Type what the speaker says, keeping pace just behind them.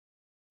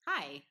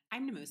Hi,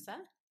 I'm Namusa.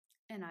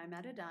 And I'm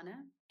Adidana.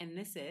 And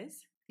this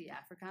is the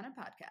Africana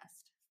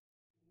Podcast.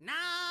 Nah,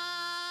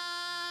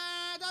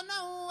 I don't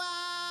know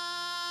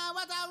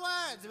what our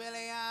words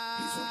really are.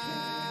 It's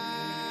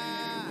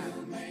okay,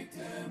 we'll make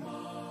them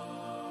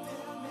up.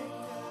 They'll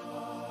make them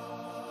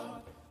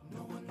up. No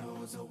one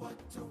knows what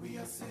we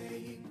are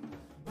saying,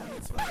 but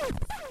it's fine.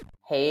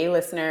 Hey,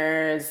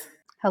 listeners.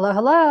 Hello,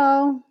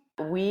 hello.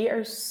 We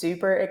are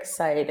super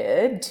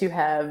excited to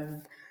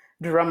have,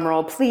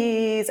 drumroll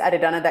please,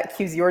 Adidana, that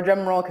cues your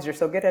drum roll because you're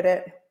so good at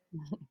it.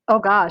 Oh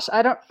gosh,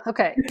 I don't,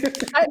 okay.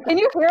 Can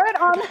you hear it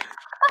on?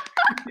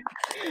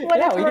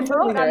 Yeah, we can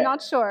totally hear I'm it.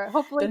 not sure.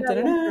 Hopefully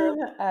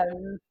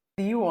The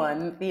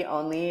one, the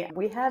only,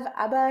 we have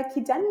Abba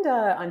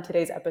Kidenda on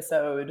today's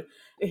episode,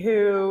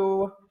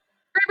 who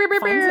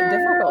finds it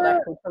difficult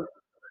actually.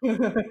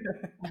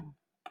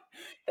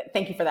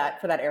 Thank you for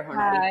that air horn,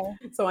 Addie.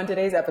 So on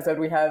today's episode,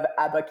 we have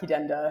Abba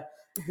Kidenda,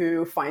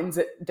 who finds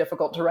it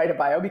difficult to write a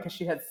bio because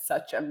she has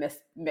such a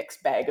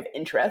mixed bag of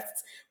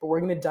interests. But we're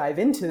going to dive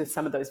into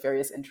some of those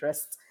various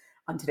interests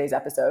on today's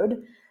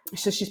episode.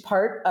 So she's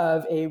part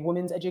of a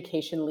women's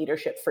education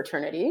leadership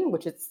fraternity,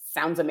 which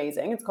sounds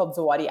amazing. It's called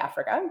Zawadi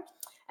Africa.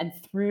 And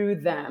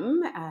through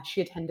them,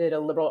 she attended a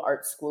liberal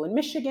arts school in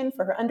Michigan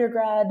for her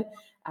undergrad,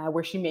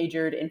 where she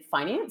majored in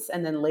finance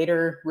and then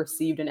later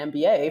received an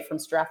MBA from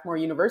Strathmore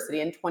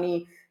University in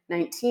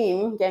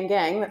 2019. Gang,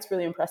 gang. That's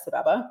really impressive,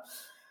 Abba.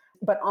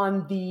 But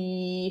on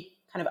the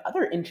kind of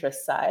other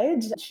interest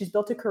side, she's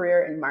built a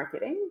career in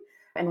marketing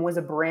and was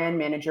a brand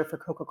manager for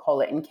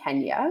Coca-Cola in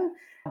Kenya,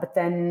 but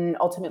then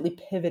ultimately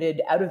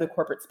pivoted out of the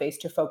corporate space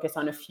to focus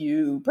on a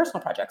few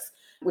personal projects,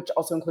 which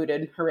also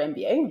included her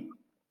MBA.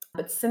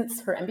 But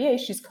since her MBA,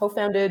 she's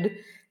co-founded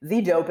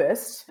The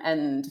Dopest,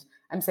 and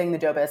I'm saying The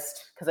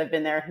Dopest because I've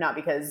been there, not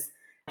because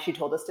she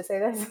told us to say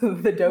this,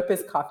 The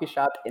Dopest coffee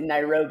shop in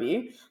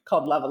Nairobi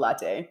called Lava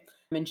Latte.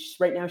 And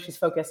right now she's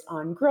focused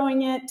on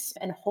growing it,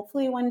 and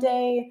hopefully one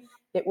day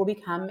it will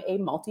become a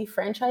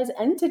multi-franchise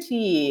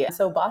entity.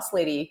 So boss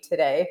lady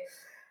today,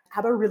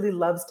 Abba really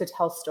loves to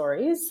tell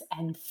stories,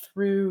 and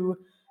through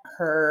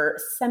her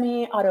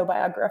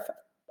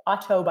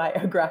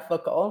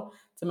semi-autobiographical,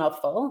 it's a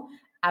mouthful,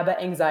 Abba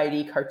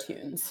Anxiety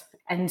cartoons.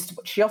 And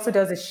what she also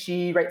does is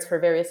she writes for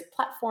various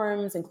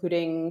platforms,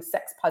 including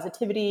sex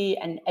positivity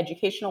and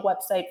educational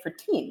website for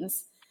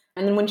teens.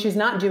 And then when she's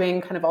not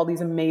doing kind of all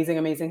these amazing,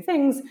 amazing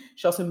things,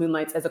 she also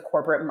moonlights as a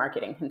corporate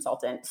marketing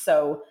consultant.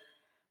 So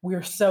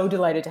we're so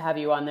delighted to have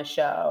you on the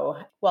show.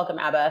 Welcome,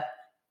 Abba.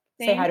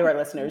 Say hi to our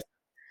listeners.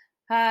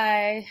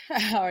 Hi.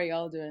 How are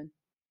y'all doing?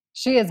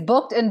 She is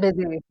booked and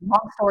busy.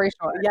 Long story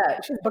short. Yeah,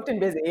 she's booked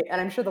and busy.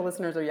 And I'm sure the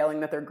listeners are yelling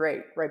that they're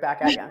great right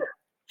back at you.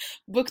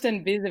 Booked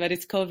and busy, but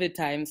it's COVID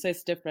time, so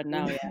it's different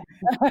now, yeah.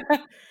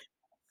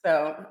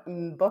 So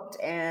booked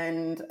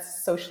and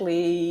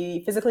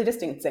physically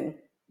distancing.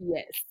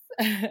 Yes.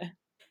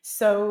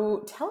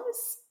 So tell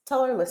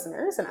our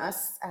listeners and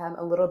us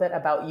a little bit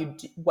about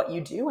what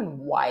you do and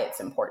why it's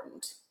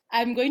important.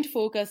 I'm going to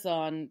focus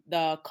on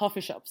the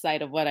coffee shop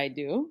side of what I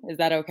do. Is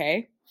that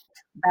okay?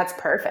 That's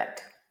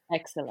perfect.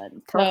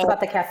 Excellent. Tell us about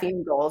the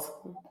caffeine goals.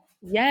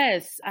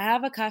 Yes, I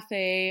have a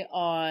cafe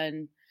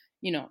on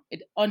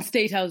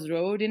State House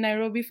Road in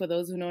Nairobi, for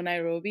those who know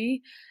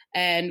Nairobi.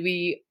 And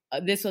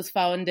this was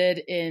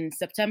founded in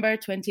September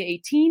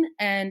 2018.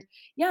 And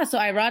yeah, so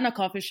I run a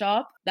coffee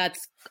shop.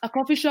 That's a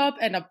coffee shop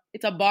and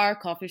it's a bar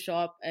coffee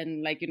shop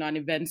and an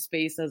event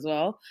space as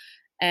well.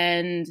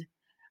 And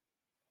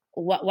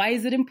why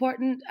is it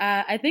important?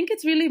 I think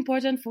it's really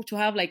important to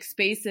have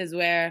spaces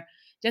where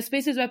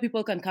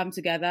people can come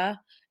together.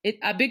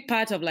 A big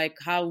part of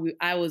how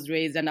I was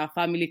raised and our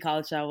family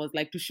culture was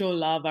to show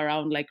love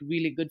around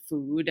really good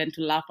food and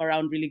to laugh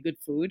around really good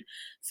food.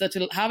 So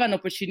to have an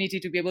opportunity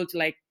to be able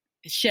to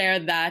share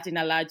that in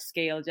a large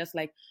scale, just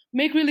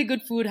make really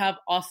good food, have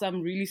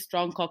awesome, really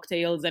strong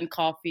cocktails and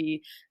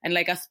coffee, and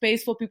a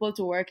space for people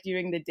to work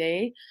during the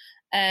day.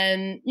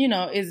 And,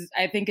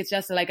 I think it's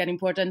just an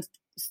important,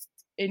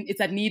 it's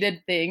a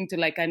needed thing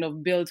to kind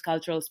of build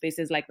cultural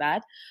spaces like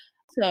that.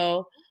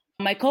 So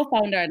my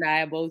co-founder and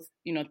I are both,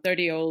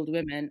 30-year-old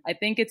women. I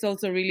think it's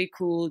also really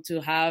cool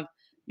to have,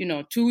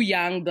 two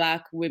young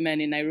Black women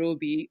in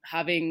Nairobi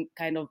having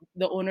kind of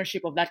the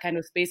ownership of that kind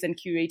of space and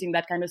curating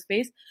that kind of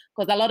space.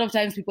 Because a lot of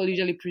times people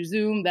usually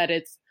presume that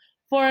it's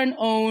foreign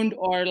owned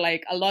or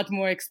a lot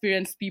more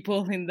experienced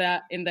people in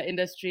the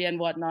industry and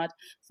whatnot.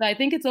 So I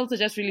think it's also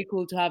just really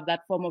cool to have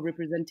that form of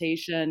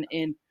representation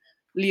in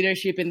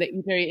leadership in the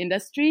eatery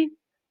industry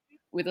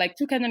with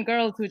two Kenyan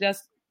girls who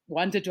just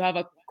wanted to have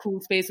a cool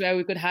space where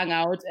we could hang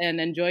out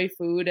and enjoy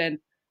food and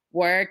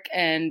work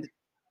and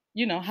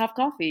have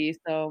coffee.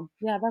 So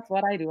yeah, that's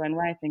what I do and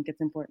why I think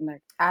it's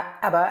important.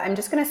 Abba, I'm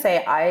just going to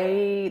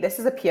say this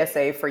is a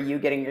PSA for you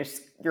getting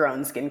your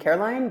own skincare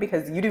line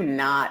because you do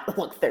not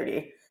look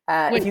 30.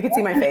 If you could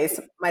see my face,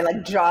 my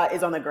jaw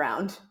is on the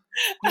ground.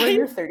 You're in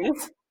your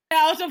 30s.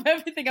 Out of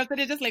everything else,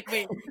 it's just wait,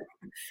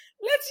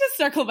 let's just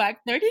circle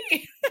back 30.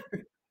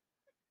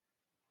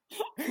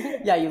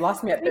 Yeah, you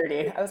lost me at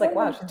 30. I was like,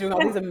 wow, she's doing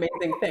all these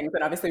amazing things.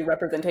 And obviously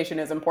representation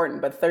is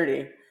important, but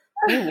 30,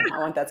 ooh, I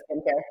want that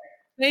skincare.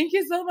 Thank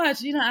you so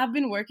much. I've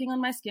been working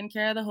on my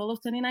skincare the whole of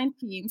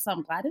 2019, so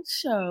I'm glad it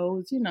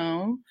shows,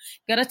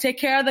 Gotta take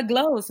care of the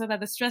glow so that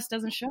the stress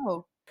doesn't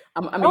show.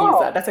 I'm going to use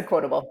that. That's a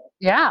quotable.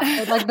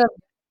 Yeah. Like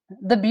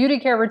the beauty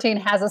care routine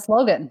has a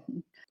slogan.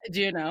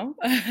 Do you know?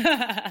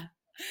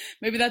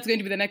 Maybe that's going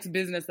to be the next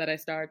business that I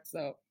start.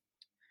 So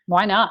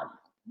why not?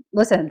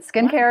 Listen,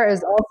 skincare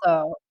is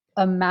also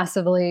a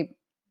massively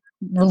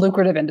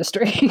lucrative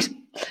industry.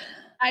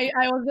 I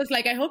was just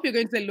like, I hope you're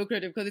going to say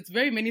lucrative because it's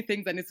very many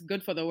things and it's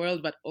good for the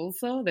world, but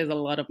also there's a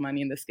lot of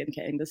money in the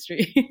skincare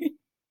industry.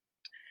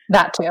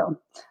 That too.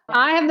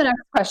 I have the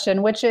next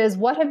question, which is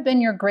what have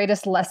been your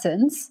greatest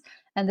lessons?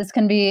 And this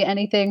can be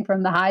anything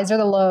from the highs or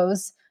the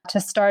lows to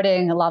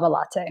starting a Lava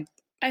Latte.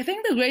 I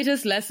think the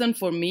greatest lesson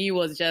for me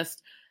was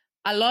just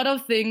a lot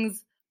of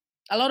things,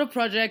 a lot of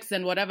projects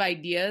and whatever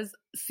ideas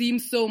seem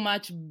so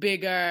much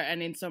bigger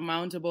and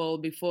insurmountable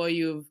before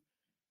you've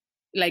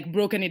like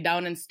broken it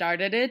down and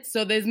started it.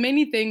 So there's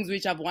many things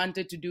which I've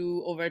wanted to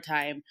do over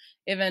time.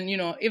 Even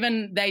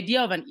the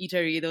idea of an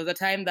eatery, there was a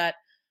time that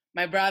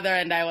my brother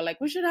and I were like,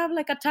 we should have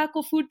like a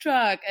taco food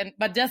truck.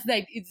 But just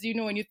like, it's,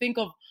 when you think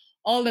of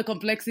all the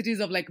complexities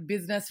of like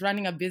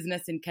running a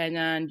business in Kenya,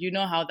 and you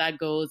know how that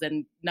goes,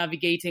 and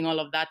navigating all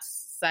of that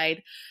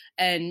side.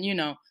 And,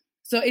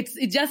 so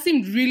it just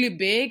seemed really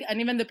big.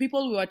 And even the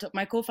people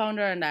my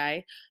co-founder and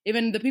I,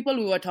 even the people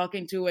we were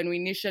talking to when we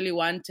initially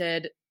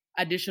wanted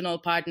additional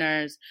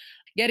partners,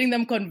 getting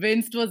them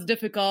convinced was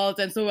difficult.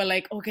 And so we're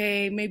like,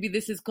 okay, maybe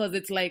this is because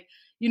it's like,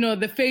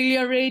 the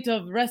failure rate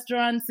of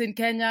restaurants in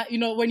Kenya,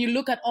 when you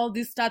look at all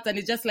these stats and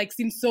it just like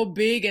seems so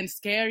big and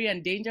scary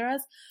and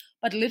dangerous.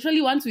 But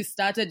literally once we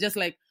started, just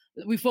like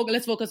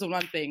let's focus on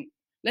one thing.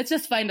 Let's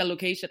just find a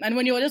location. And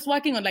when you're just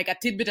working on like a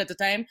tidbit at a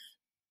time,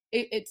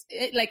 it's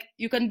like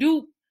you can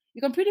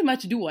pretty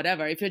much do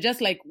whatever if you're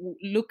just like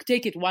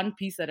take it one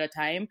piece at a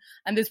time.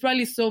 And there's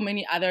probably so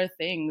many other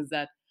things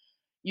that,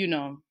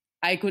 I'm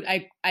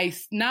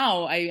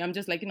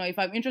just like, if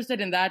I'm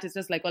interested in that, it's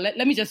just like, well,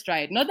 let me just try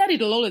it. Not that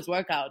it'll always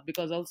work out,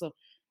 because also,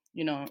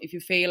 if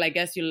you fail, I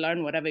guess you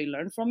learn whatever you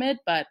learn from it.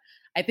 But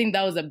I think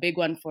that was a big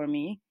one for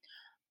me.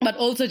 But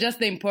also just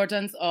the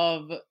importance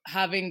of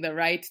having the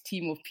right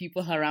team of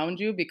people around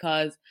you,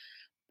 because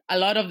a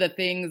lot of the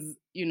things,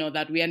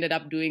 that we ended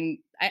up doing,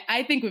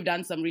 I think we've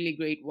done some really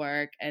great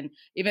work. And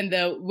even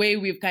the way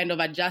we've kind of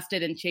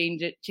adjusted and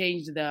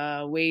changed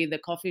the way the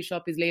coffee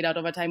shop is laid out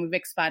over time. We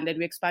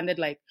expanded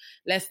like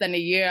less than a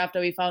year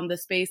after we found the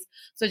space.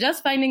 So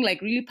just finding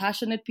like really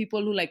passionate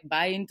people who like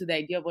buy into the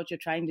idea of what you're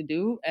trying to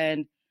do,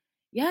 and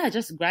yeah,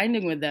 just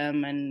grinding with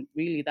them. And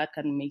really that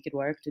can make it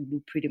work to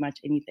do pretty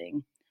much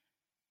anything.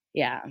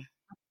 Yeah.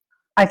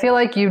 I feel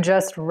like you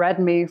just read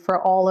me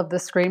for all of the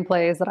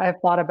screenplays that I've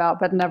thought about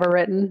but never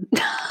written.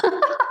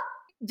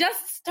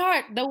 Just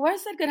start. The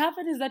worst that could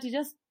happen is that you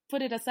just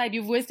put it aside.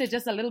 You've wasted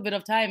just a little bit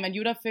of time, and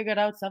you'd have figured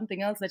out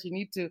something else that you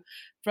need to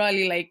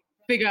probably like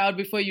figure out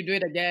before you do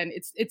it again.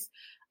 It's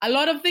a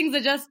lot of things are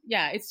just,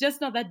 it's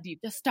just not that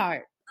deep. Just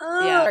start.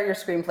 Start your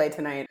screenplay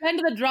tonight. Send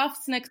the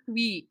drafts next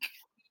week.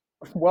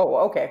 Whoa,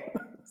 okay.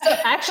 So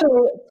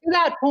actually, to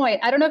that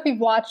point, I don't know if you've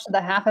watched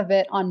the half of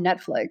it on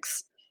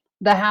Netflix.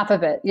 The half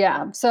of it,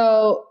 yeah.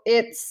 So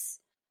it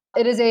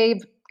is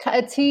a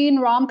teen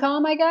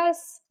rom-com, I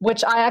guess,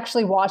 which I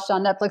actually watched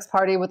on Netflix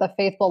Party with a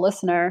faithful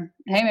listener.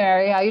 Hey,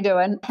 Mary, how you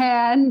doing?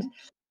 And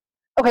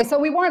okay, so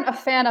we weren't a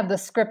fan of the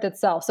script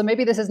itself, so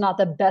maybe this is not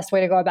the best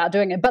way to go about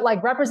doing it. But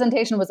like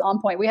representation was on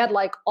point. We had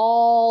like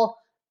all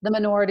the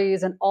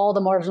minorities and all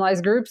the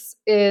marginalized groups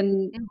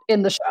in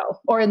the show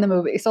or in the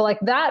movie. So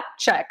like that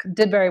check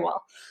did very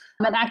well.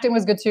 And acting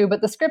was good too, but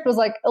the script was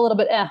like a little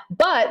bit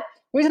But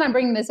the reason I'm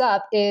bringing this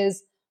up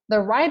is the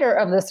writer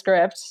of the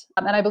script,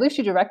 and I believe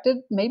she directed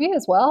maybe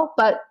as well,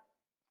 but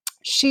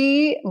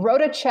she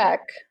wrote a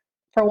check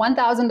for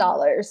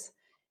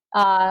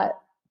 $1,000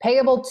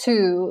 payable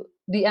to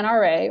the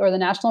NRA, or the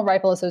National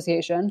Rifle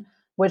Association,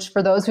 which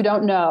for those who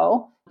don't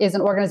know is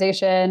an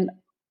organization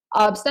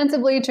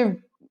ostensibly to,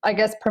 I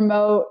guess,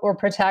 promote or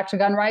protect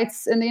gun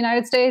rights in the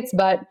United States.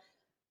 But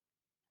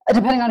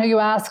depending on who you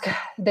ask,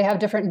 they have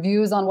different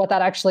views on what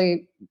that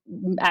actually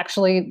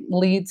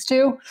leads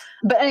to.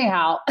 But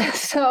anyhow,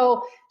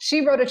 so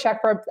she wrote a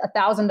check for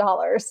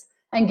 $1,000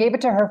 and gave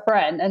it to her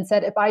friend and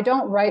said, if I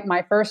don't write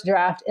my first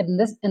draft in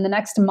the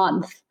next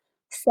month,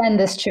 send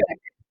this check.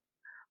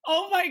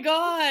 Oh my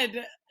God,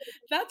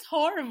 that's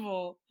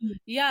horrible.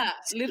 Yeah,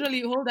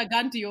 literally hold a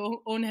gun to your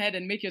own head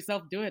and make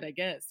yourself do it, I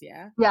guess.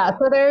 Yeah. Yeah.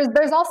 So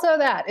there's also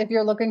that. If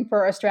you're looking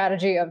for a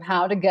strategy of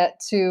how to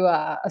get to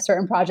a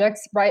certain project,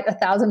 write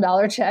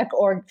 $1,000 check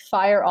or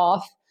fire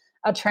off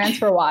a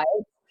TransferWise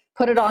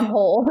put it on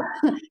hold,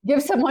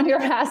 give someone your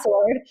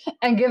password,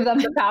 and give them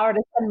the power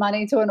to send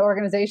money to an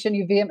organization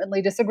you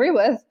vehemently disagree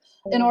with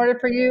in order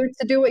for you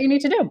to do what you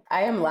need to do.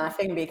 I am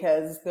laughing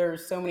because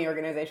there's so many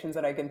organizations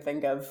that I can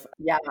think of.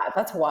 Yeah,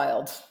 that's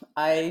wild.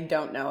 I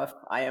don't know if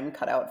I am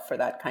cut out for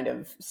that kind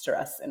of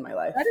stress in my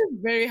life. That is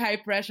very high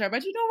pressure,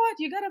 but you know what?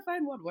 You gotta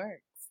find what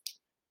works.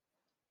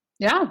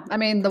 Yeah, I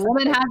mean, the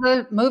woman has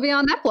a movie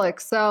on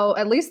Netflix, so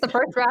at least the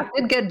first draft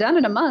did get done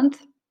in a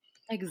month.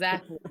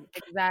 Exactly.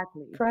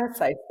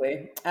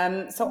 Precisely.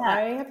 So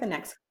I have the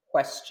next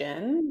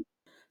question.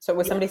 So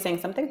was somebody saying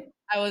something?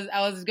 I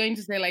was going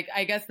to say, like,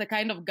 I guess the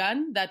kind of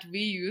gun that we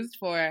used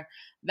for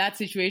that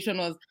situation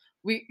was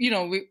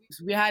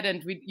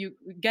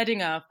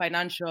getting a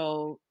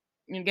financial,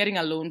 getting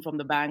a loan from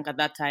the bank at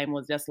that time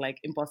was just like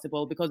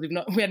impossible because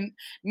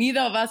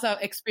neither of us are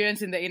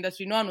experienced in the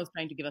industry. No one was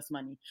trying to give us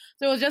money.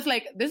 So it was just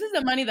like, this is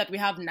the money that we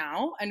have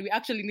now and we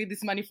actually need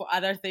this money for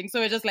other things.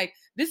 So it's just like,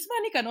 this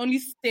money can only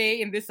stay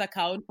in this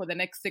account for the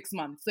next 6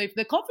 months. So if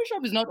the coffee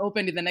shop is not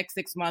open in the next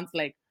 6 months,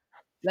 like,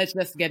 let's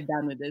just get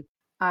done with this.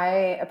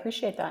 I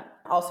appreciate that.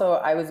 Also,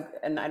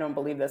 and I don't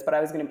believe this, but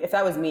if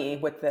that was me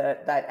with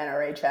that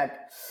NRA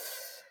check,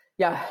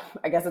 yeah,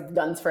 I guess it's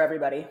guns for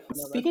everybody.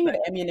 Speaking of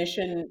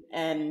ammunition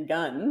and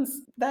guns,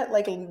 that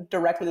like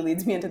directly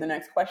leads me into the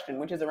next question,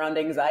 which is around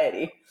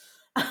anxiety.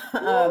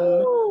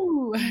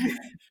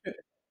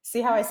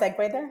 See how I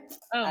segued there?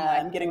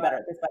 I'm getting better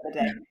at this by the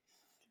day.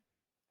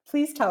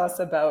 Please tell us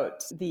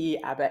about the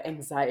ABBA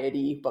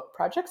Anxiety book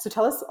project. So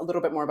tell us a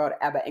little bit more about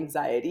ABBA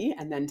Anxiety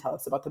and then tell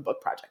us about the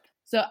book project.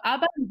 So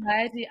ABBA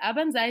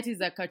Anxiety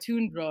is a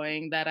cartoon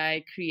drawing that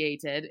I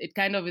created. It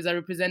kind of is a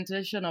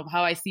representation of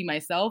how I see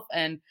myself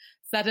and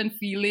certain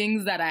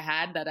feelings that I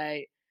had that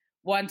I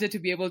wanted to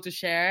be able to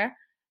share.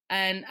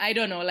 And I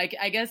don't know, like,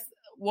 I guess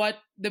what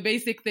the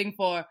basic thing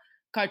for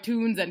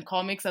cartoons and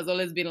comics has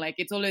always been like,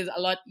 it's always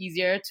a lot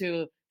easier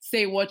to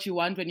say what you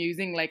want when you're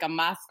using like a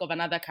mask of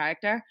another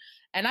character.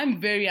 And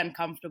I'm very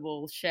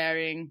uncomfortable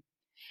sharing,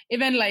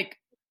 even like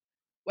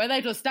whether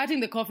it was starting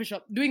the coffee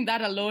shop, doing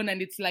that alone,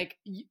 and it's like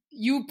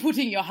you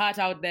putting your heart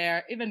out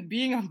there, even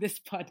being on this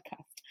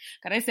podcast.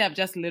 Can I say I've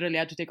just literally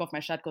had to take off my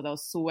shirt because I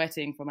was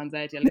sweating from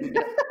anxiety a little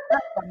bit.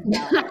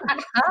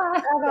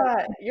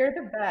 You're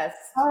the best.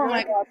 Oh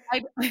my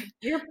God.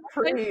 You're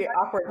pretty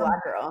awkward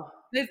black girl.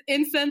 There's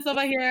incense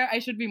over here. I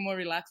should be more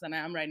relaxed than I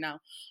am right now.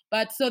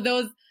 But so there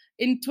was,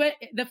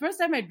 the first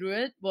time I drew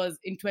it was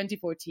in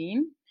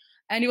 2014.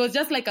 And it was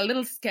just like a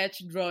little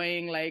sketch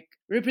drawing, like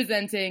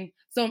representing.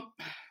 So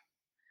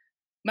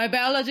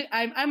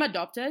I'm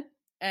adopted,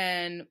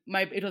 and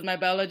it was my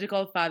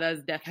biological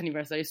father's death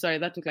anniversary. Sorry,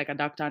 that took like a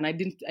dark turn. I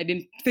didn't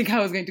think I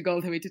was going to go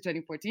all the way to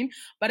 2014,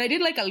 but I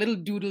did like a little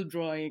doodle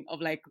drawing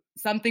of like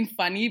something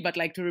funny, but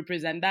like to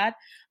represent that.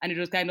 And it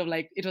was kind of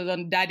like, it was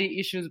on daddy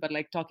issues, but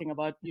like talking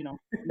about,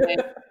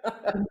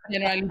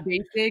 generally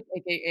basic,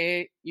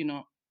 aka,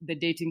 the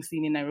dating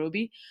scene in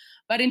Nairobi.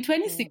 But in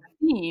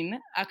 2016,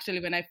 actually,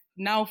 when I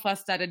now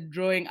first started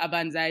drawing ABBA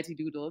Anxiety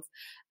doodles,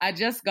 I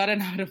just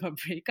gotten out of a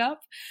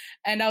breakup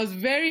and I was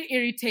very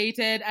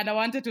irritated and I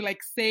wanted to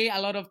like say a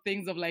lot of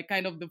things of like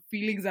kind of the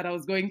feelings that I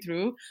was going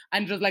through,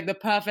 and it was like the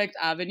perfect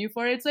avenue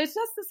for it. So it's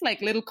just this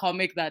like little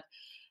comic that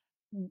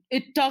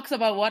it talks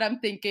about what I'm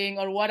thinking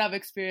or what I've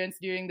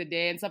experienced during the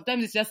day. And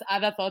sometimes it's just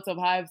other thoughts of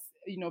how I've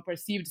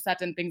perceived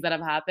certain things that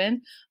have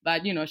happened.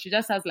 But, she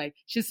just has like,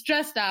 she's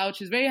stressed out.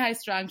 She's very high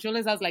strung. She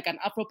always has like an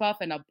afro puff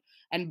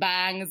and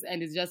bangs,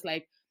 and is just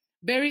like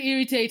very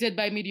irritated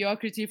by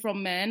mediocrity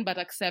from men, but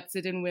accepts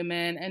it in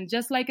women, and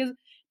just like is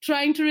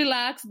trying to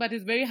relax, but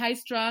is very high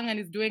strung and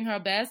is doing her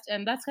best.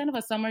 And that's kind of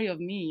a summary of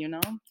me,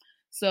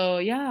 So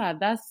yeah,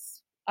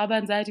 that's ABBA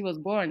Anxiety was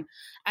born.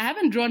 I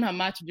haven't drawn her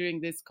much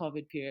during this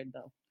COVID period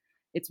though.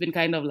 It's been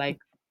kind of like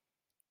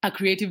a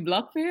creative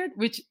block period,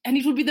 and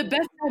it would be the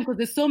best time because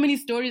there's so many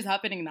stories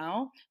happening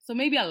now. So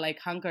maybe I'll like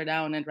hunker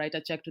down and write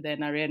a check to the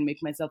NRA and make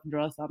myself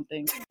draw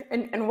something.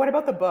 And what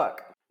about the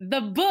book?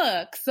 The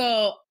book.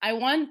 So I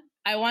want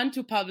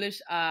to publish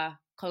a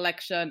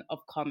collection of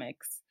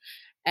comics,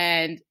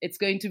 and it's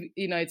going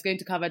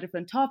to cover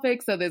different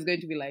topics. So there's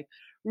going to be like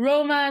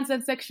romance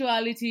and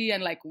sexuality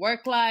and like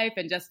work life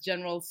and just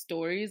general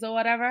stories or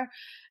whatever.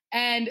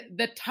 And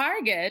the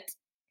target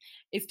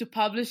is to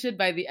publish it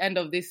by the end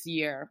of this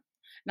year.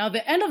 Now,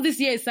 the end of this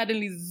year is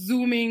suddenly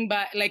zooming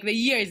by, like the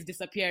year is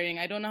disappearing.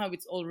 I don't know how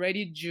it's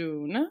already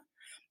June,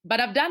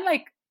 but I've done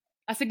like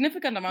a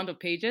significant amount of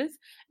pages,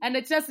 and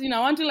it's just, I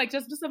want to like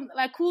just do some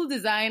like cool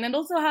design and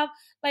also have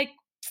like,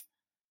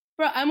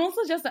 I'm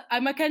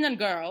a Kenyan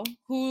girl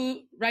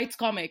who writes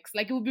comics.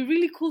 Like it would be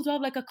really cool to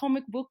have like a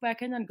comic book by a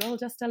Kenyan girl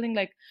just telling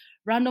like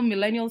random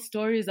millennial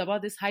stories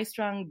about this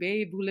high-strung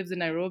babe who lives in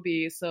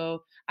Nairobi.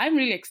 So I'm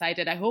really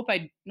excited. I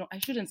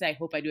shouldn't say I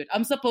hope I do it.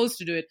 I'm supposed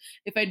to do it.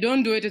 If I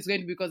don't do it, it's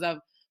going to be because I've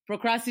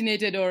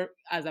procrastinated, or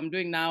as I'm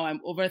doing now,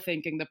 I'm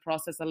overthinking the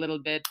process a little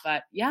bit.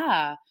 But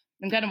yeah,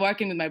 I'm kind of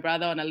working with my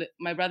brother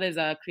my brother is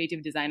a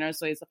creative designer,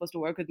 so he's supposed to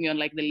work with me on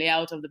like the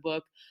layout of the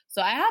book.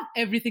 So I have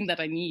everything that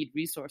I need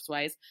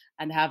resource-wise,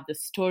 and have the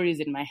stories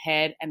in my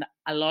head and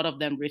a lot of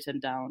them written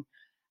down.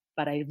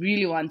 but I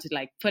really want to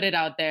like put it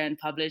out there and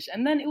publish.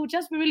 And then it would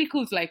just be really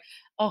cool to like,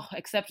 oh,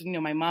 except,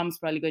 my mom's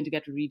probably going to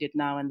get to read it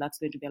now, and that's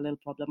going to be a little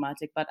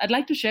problematic. But I'd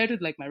like to share it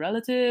with like my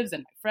relatives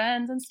and my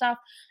friends and stuff.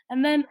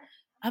 And then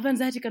Aba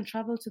Anxiety can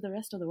travel to the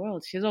rest of the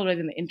world. She's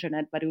already on the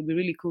internet, but it would be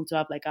really cool to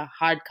have like a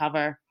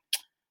hardcover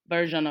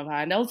version of her.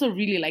 And I also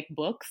really like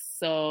books.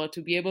 So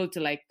to be able to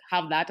like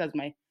have that as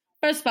my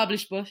first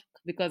published book,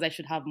 because I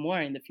should have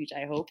more in the future,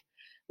 I hope,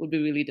 would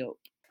be really dope.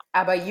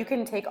 Abba, you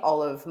can take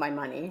all of my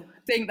money.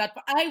 Saying that,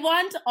 I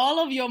want all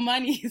of your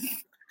monies.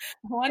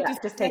 I want to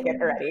just take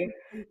it already.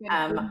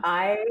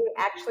 I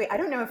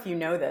don't know if you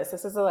know this.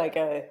 This is like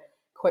a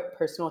quick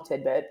personal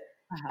tidbit.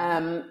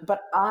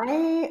 But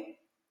I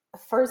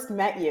first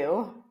met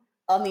you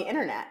on the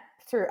internet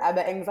through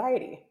Aba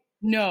Anxiety.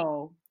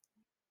 No.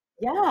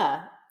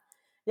 Yeah.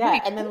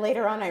 Wait. And then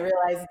later on, I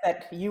realized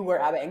that you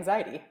were Aba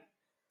Anxiety.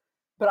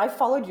 But I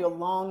followed you a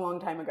long, long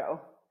time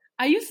ago.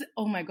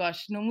 Oh my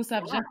gosh, no, Musa,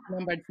 I've just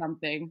remembered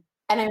something.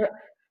 And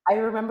I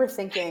remember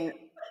thinking,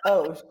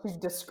 oh, she's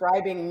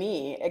describing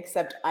me,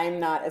 except I'm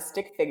not a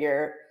stick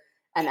figure.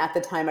 And at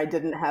the time, I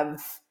didn't have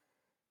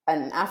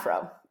an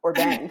afro or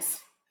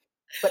bangs,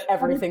 but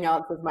everything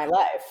else is my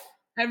life.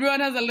 Everyone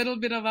has a little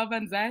bit of Aba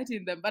Anxiety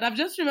in them. But I've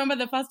just remembered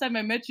the first time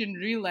I met you in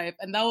real life,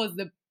 and that was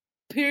the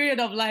period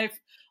of life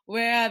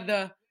where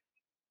the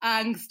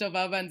angst of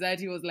Aba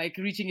Anxiety was like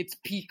reaching its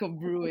peak of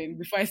brewing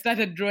before I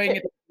started drawing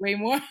it way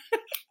more.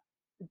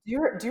 Do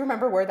you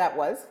remember where that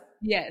was?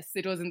 Yes,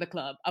 it was in the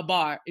club, a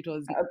bar. It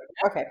was.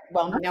 Okay.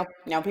 Well,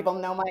 now people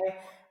know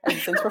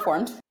I've since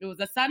performed. It was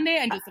a Sunday,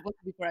 and it was supposed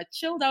to be for a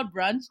chilled out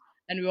brunch,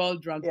 and we were all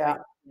drunk. Yeah.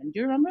 Do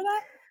you remember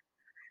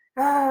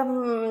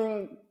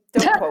that?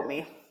 Don't quote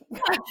me.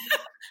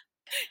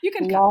 You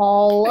can.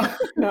 Lol.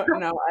 No,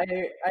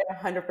 I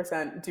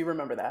 100% do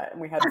remember that, and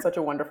we had such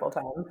a wonderful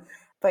time.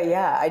 But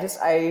yeah,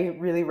 I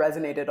really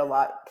resonated a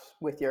lot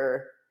with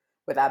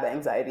Aba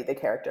Anxiety, the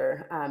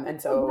character,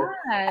 and so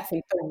I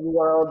think the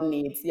world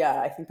needs.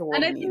 Yeah, I think the world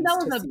and I needs think that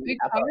was to a see big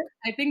that part. book.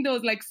 I think there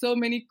was like so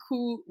many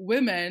cool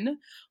women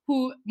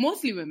who,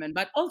 mostly women,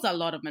 but also a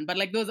lot of men. But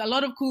like there was a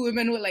lot of cool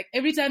women who like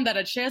every time that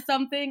I'd share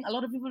something, a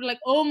lot of people were like,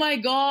 "Oh my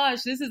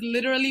gosh, this is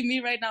literally me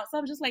right now." So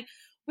I'm just like,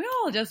 we're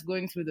all just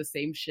going through the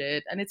same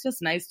shit, and it's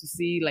just nice to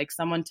see like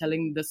someone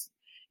telling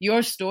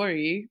your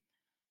story,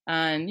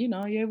 and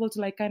you're able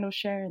to like kind of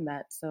share in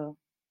that. So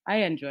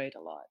I enjoy it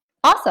a lot.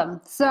 Awesome.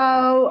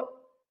 So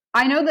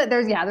I know that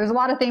there's a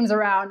lot of themes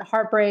around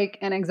heartbreak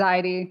and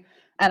anxiety,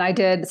 and I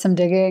did some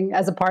digging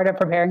as a part of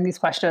preparing these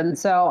questions.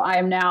 So I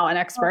am now an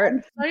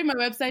expert. Sorry, my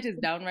website is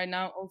down right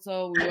now.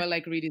 Also, we were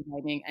like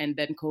redesigning, and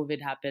then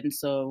COVID happened.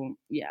 So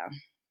yeah.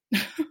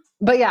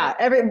 But yeah,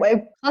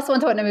 plus one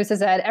to what Namusa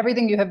said,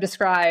 everything you have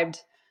described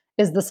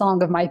is the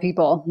song of my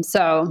people.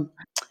 So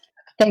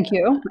thank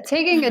you.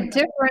 Taking a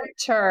different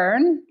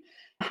turn,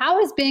 how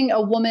has being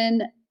a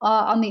woman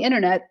on the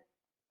internet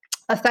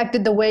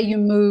affected the way you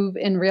move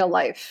in real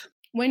life?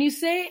 When you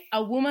say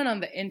a woman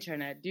on the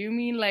internet, do you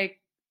mean like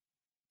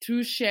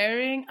through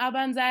sharing Aba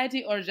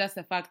Anxiety, or just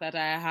the fact that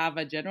I have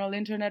a general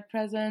internet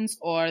presence,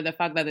 or the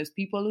fact that there's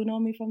people who know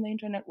me from the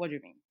internet? What do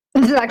you mean?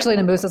 This is actually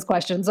Namusa's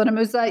question. So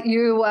Namusa,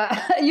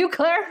 you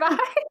clarify.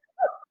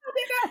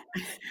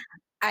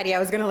 Addie, I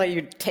was going to let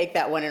you take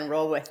that one and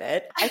roll with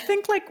it. I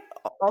think like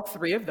all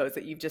three of those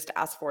that you've just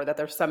asked for, that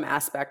there's some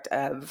aspect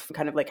of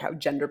kind of like how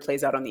gender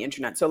plays out on the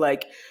internet. So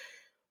like,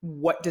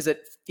 what does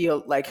it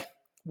feel like?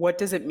 What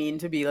does it mean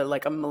to be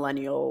like a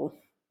millennial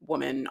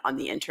woman on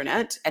the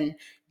internet? And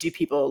do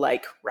people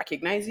like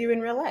recognize you in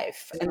real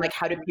life? And like,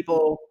 how do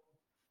people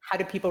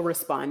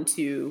respond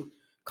to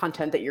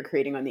content that you're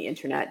creating on the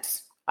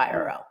internet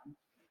IRL?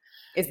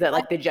 Is that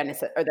like the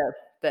genesis or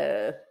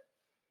the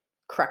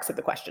crux of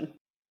the question?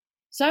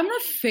 So I'm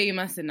not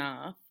famous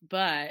enough,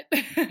 but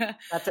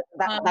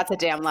that's a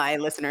damn lie,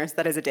 listeners.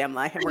 That is a damn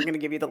lie, and we're going to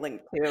give you the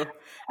link to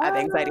Aba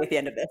Anxiety at the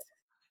end of this.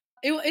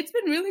 It's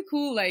been really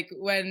cool, like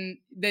when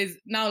there's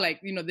now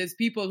like there's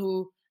people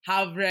who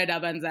have read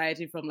Aba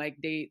Anxiety from like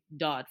day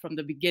dot, from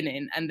the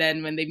beginning, and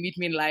then when they meet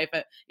me in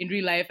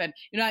real life, and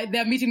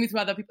they're meeting me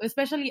through other people,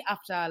 especially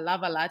after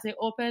Lava Latte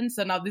opened.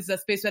 So now this is a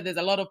space where there's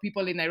a lot of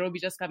people in Nairobi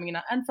just coming in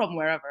and from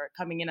wherever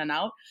coming in and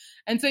out,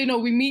 and so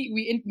we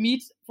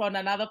meet from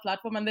another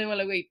platform, and they were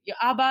like, wait, you're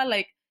Aba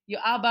Anxiety,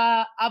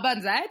 Aba?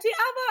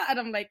 And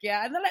I'm like,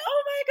 yeah, and they're like,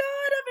 oh my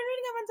god, I've been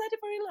reading Aba Anxiety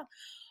for real long.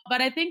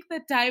 But I think the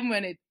time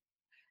when it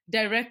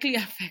directly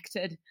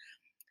affected,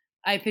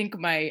 I think,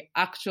 my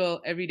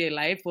actual everyday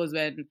life was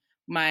when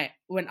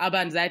Aba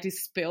Anxiety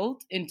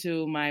spilled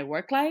into my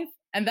work life.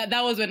 And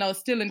that was when I was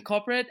still in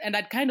corporate, and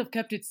I'd kind of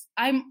kept it.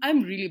 I'm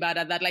really bad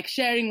at that, like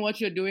sharing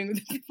what you're doing with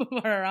the people who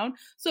are around.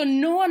 So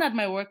no one at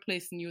my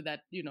workplace knew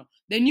that,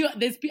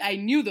 I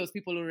knew those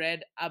people who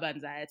read Aba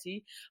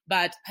Anxiety,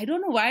 but I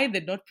don't know why they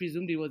not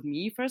presumed it was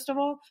me, first of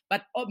all,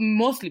 but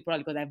mostly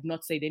probably because I've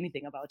not said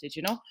anything about it,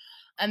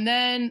 And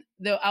then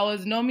I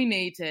was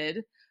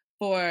nominated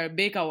for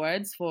BAKE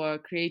Awards for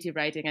creative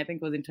writing. I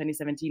think it was in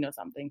 2017 or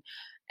something.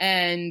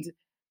 And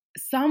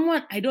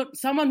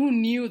someone who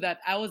knew that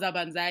I was Abba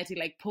Anxiety,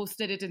 like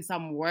posted it in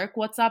some work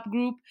WhatsApp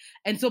group.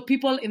 And so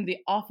people in the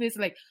office,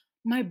 like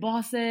my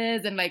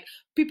bosses and like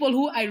people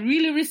who I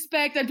really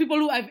respect and people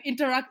who I've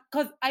interacted,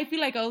 because I feel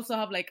like I also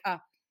have like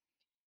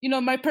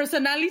my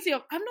personality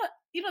of, I'm not,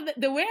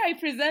 the way I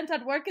present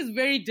at work is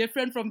very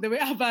different from the way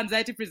Abba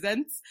Anxiety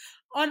presents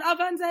on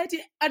Abba Anxiety.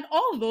 And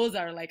all those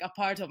are like a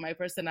part of my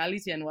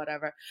personality and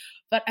whatever.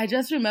 But I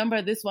just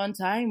remember this one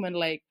time when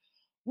like,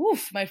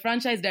 my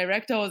franchise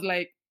director was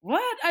like,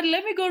 what? And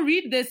let me go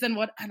read this and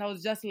what? And I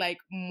was just like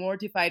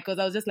mortified because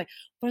I was just like,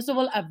 first of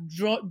all, I've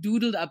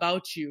doodled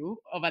about you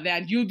over there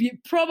and you'll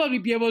probably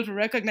be able to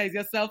recognize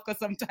yourself because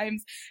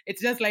sometimes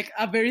it's just like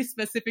a very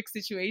specific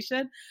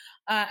situation.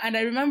 And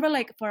I remember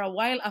like for a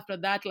while after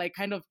that, like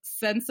kind of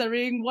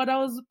censoring what I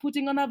was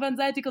putting on Abba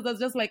Anxiety because I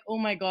was just like, oh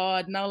my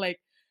God, now like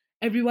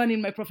everyone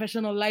in my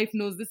professional life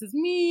knows this is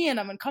me and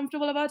I'm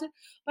uncomfortable about it.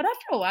 But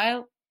after a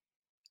while,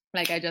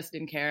 like I just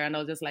didn't care. And I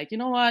was just like, you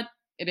know what?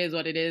 It is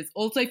what it is.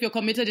 Also, if you're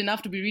committed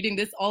enough to be reading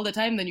this all the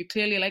time, then you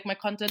clearly like my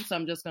content. So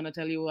I'm just going to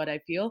tell you what I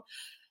feel.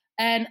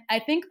 And I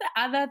think the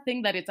other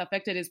thing that it's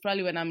affected is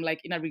probably when I'm like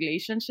in a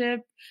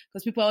relationship,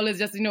 because people always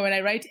just, when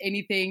I write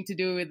anything to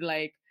do with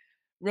like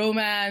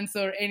romance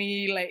or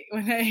any like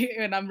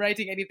when I'm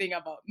writing anything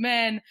about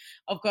men,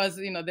 of course,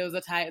 there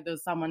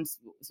was someone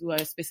who I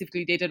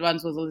specifically dated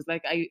once was always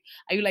like, are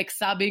you like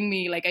subbing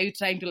me? Like, are you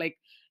trying to like,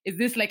 is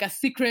this like a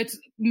secret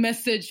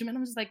message? And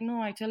I'm just like,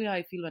 no, I tell you how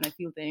I feel when I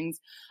feel things.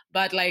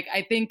 But like,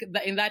 I think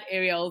that in that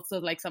area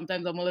also, like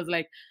sometimes I'm always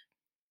like,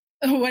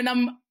 when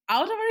I'm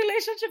out of a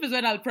relationship is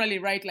when I'll probably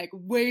write like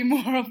way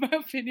more of my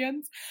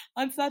opinions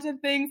on certain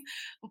things.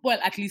 Well,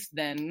 at least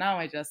then. Now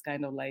I just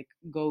kind of like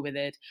go with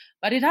it.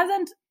 But it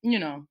hasn't,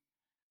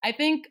 I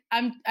think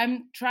I'm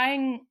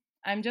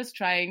just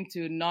trying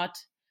to not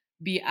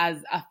be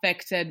as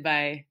affected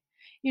by,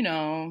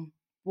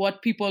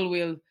 what people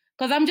will,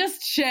 because I'm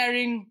just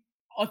sharing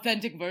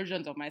authentic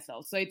versions of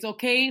myself. So it's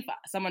okay if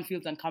someone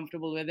feels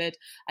uncomfortable with it,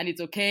 and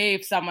it's okay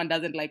if someone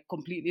isn't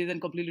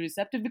completely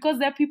receptive, because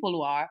there are people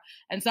who are.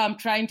 And so I'm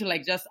trying to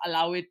like just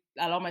allow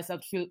myself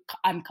to feel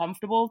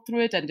uncomfortable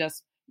through it and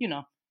just,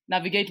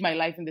 navigate my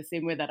life in the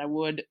same way that I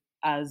would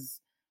as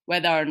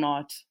whether or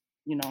not,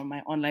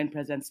 my online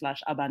presence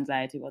 / Abba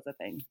Anxiety was a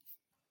thing.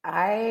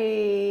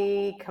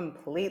 I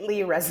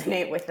completely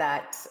resonate with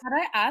that. Can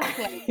I ask,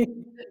 like,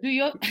 do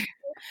you...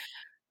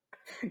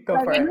 Go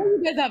for I it. know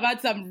you guys have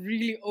had some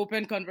really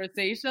open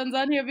conversations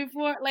on here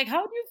before. Like,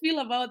 how do you feel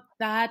about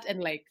that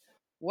and like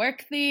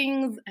work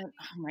things? And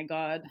oh my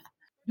God,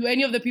 do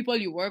any of the people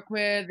you work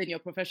with in your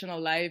professional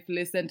life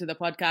listen to the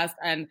podcast?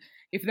 And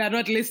if they're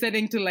not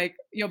listening to like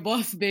your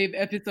Boss Babe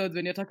episodes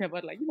when you're talking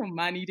about like,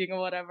 man eating or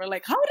whatever,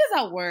 like how does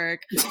that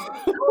work?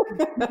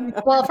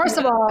 Well, first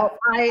of all,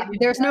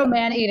 there's no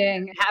man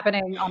eating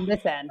happening on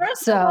this end.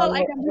 First so of all,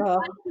 I can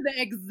refer to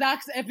the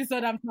exact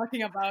episode I'm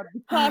talking about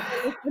because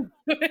I listened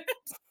to it.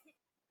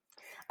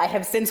 I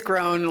have since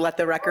grown, let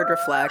the record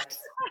reflect.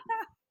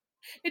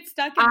 It's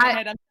stuck in my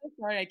head. I'm so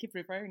sorry I keep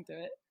referring to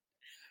it.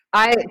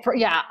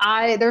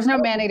 There's no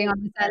man eating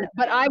on this end,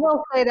 but I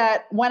will say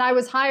that when I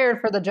was hired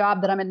for the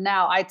job that I'm in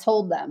now, I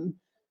told them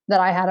that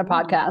I had a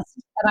podcast,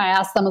 and I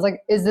asked them, I was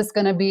like, is this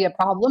going to be a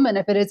problem? And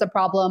if it is a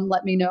problem,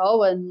 let me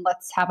know, and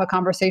let's have a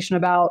conversation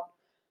about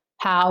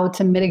how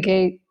to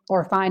mitigate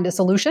or find a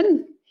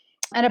solution.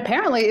 And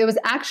apparently it was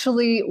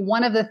actually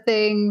one of the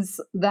things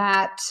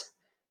that,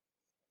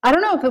 I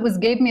don't know if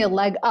it gave me a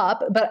leg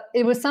up, but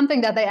it was something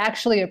that they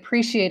actually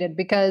appreciated,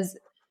 because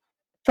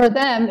for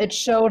them, it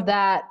showed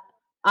that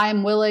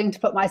I'm willing to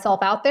put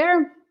myself out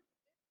there.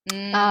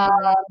 And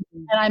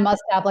I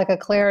must have like a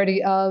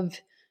clarity of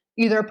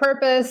either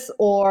purpose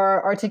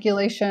or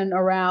articulation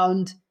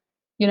around,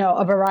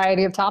 a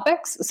variety of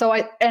topics.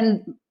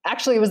 And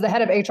actually it was the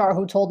head of HR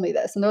who told me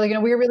this. And they're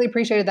like, we really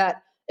appreciated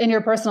that in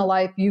your personal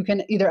life, you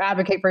can either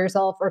advocate for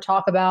yourself or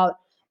talk about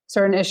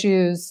certain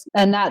issues,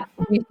 and that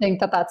we think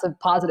that that's a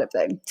positive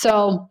thing.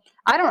 So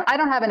I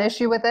don't have an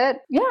issue with it.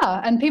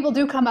 Yeah. And people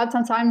do come up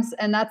sometimes.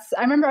 And I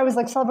remember I was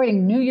like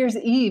celebrating New Year's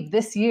Eve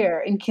this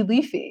year in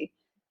Kilifi,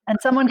 and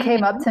someone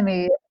came up to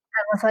me and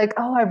was like,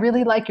 oh, I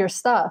really like your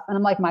stuff. And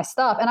I'm like, my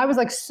stuff. And I was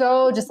like,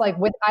 so just like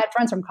I had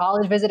friends from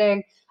college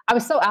visiting. I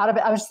was so out of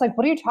it. I was just like,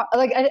 what are you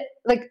talking?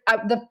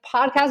 The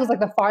podcast was like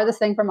the farthest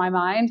thing from my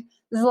mind.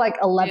 This is like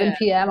 11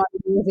 p.m. on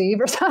New Year's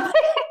Eve or something.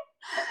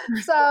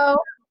 So,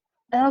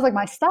 and I was like,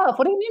 my stuff?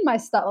 What do you mean my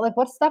stuff? Like,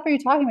 what stuff are you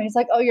talking about? He's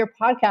like, oh, your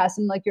podcast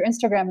and like your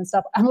Instagram and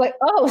stuff. I'm like,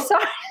 oh,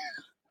 sorry.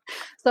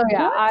 So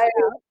yeah,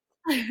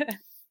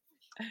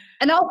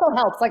 and it also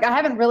helps. Like, I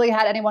haven't really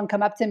had anyone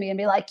come up to me and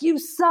be like, you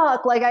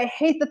suck. Like, I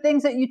hate the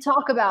things that you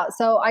talk about.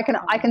 So I can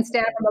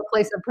stand from a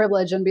place of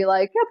privilege and be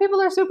like, yeah,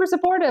 people are super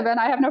supportive and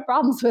I have no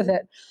problems with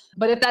it.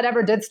 But if that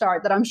ever did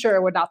start, then I'm sure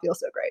it would not feel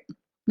so great.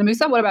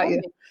 Namusa, what about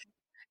you?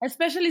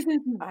 Especially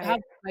since you have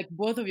like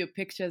both of your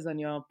pictures on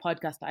your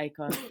podcast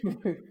icon.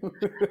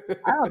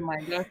 Oh my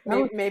God.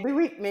 Maybe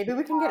we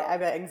can get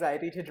Abba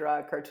Anxiety to draw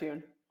a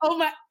cartoon. Oh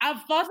my!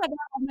 I've thought about.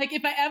 I'm like,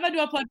 if I ever do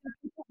a podcast,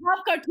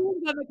 have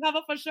cartoons on the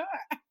cover for sure.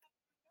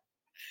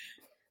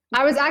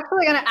 I was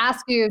actually going to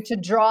ask you to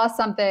draw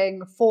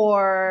something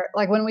for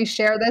like when we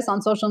share this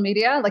on social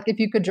media, like if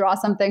you could draw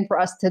something for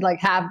us to like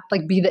have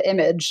like be the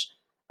image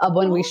of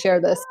when we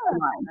share this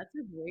online. That's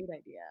a great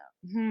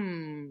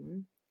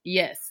idea.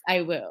 Yes,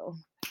 I will.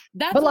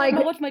 That's But like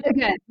what my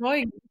again,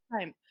 drawing this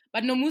time.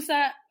 But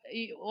Nomusa,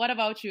 what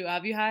about you?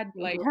 Have you had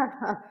like?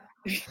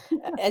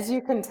 As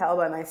you can tell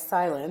by my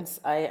silence,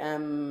 I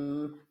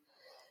am.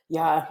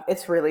 Yeah,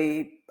 it's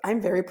really. I'm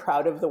very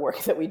proud of the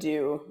work that we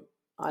do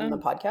on the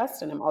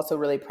podcast, and I'm also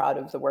really proud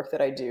of the work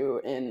that I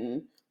do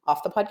in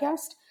off the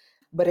podcast.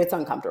 But it's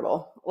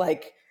uncomfortable.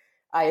 Like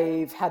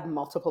I've had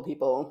multiple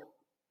people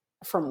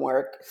from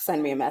work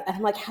send me a message, and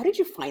I'm like, "How did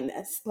you find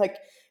this?" Like,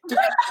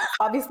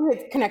 obviously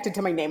it's connected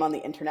to my name on the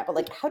internet, but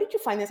like, how did you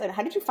find this, and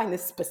how did you find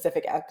this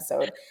specific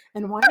episode,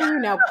 and why are you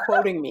now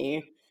quoting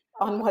me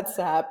on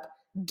WhatsApp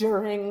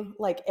during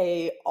like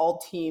a all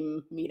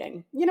team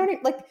meeting? You know what I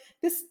mean? Like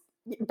this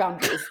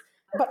boundaries,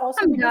 but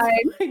also because,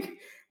 like,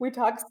 we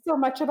talk so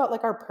much about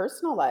like our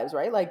personal lives,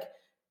 right? Like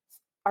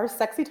our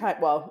sexy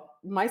time. Well,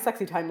 my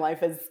sexy time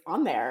life is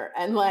on there,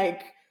 and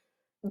like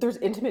there's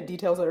intimate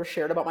details that are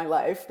shared about my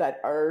life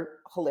that are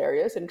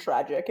hilarious and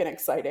tragic and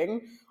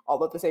exciting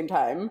all at the same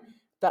time,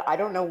 that I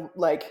don't know,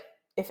 like,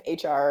 if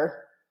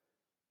HR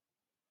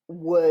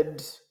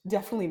would,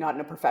 definitely not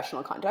in a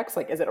professional context,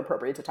 like, is it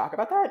appropriate to talk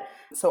about that?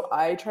 So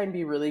I try and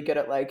be really good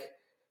at like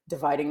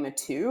dividing the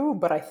two,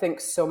 but I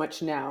think so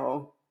much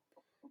now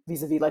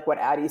vis-a-vis like what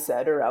Addie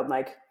said around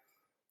like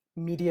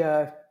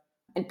media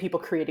and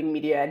people creating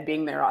media and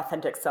being their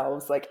authentic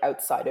selves like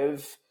outside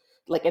of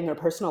like in their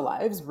personal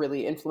lives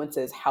really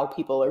influences how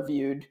people are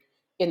viewed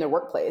in their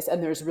workplace.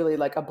 And there's really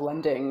like a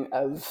blending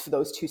of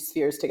those two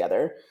spheres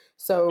together.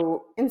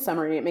 So in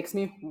summary, it makes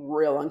me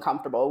real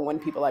uncomfortable when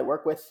people I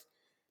work with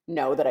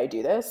know that I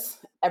do this.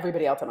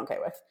 Everybody else I'm okay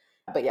with.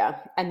 But yeah.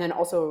 And then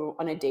also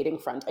on a dating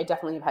front, I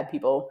definitely have had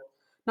people,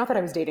 not that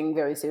I was dating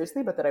very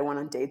seriously, but that I went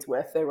on dates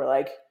with. They were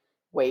like,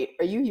 wait,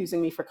 are you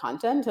using me for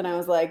content? And I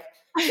was like,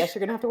 yes, you're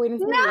gonna have to wait and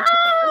see.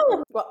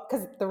 no! Well,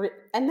 because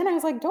and then I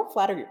was like, don't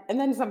flatter you. And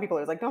then some people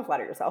are like, don't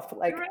flatter yourself. But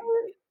like,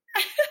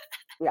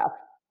 yeah.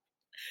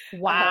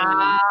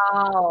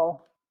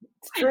 Wow.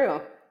 It's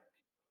true.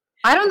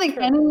 I don't think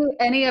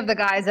any of the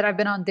guys that I've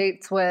been on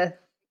dates with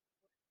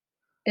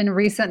in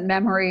recent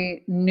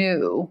memory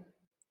knew.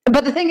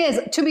 But the thing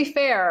is, to be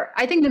fair,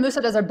 I think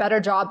Namusa does a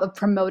better job of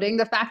promoting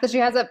the fact that she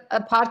has a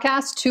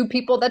podcast to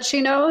people that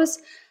she knows.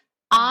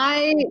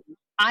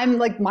 I'm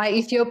like, my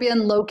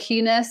Ethiopian low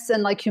keyness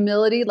and like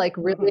humility like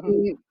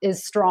really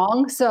is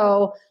strong.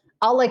 So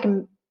I'll like,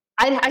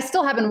 I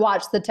still haven't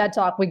watched the TED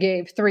Talk we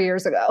gave 3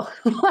 years ago.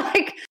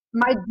 Like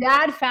my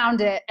dad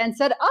found it and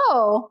said,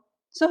 oh,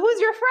 so who's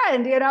your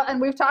friend? You know,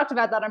 and we've talked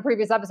about that on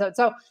previous episodes.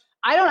 So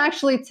I don't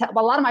actually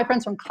a lot of my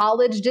friends from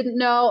college didn't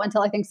know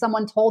until I think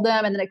someone told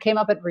them, and then it came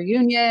up at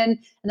reunion,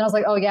 and I was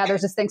like, oh yeah,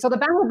 there's this thing. So the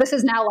fact that this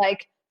is now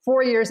like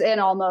 4 years in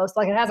almost,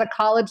 like it has a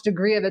college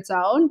degree of its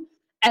own.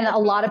 And a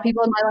lot of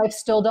people in my life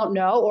still don't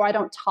know, or I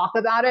don't talk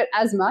about it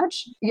as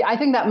much. Yeah, I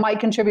think that might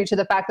contribute to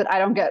the fact that I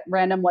don't get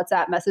random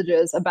WhatsApp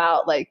messages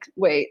about like,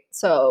 wait,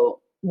 so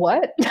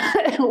what?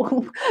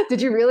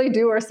 Did you really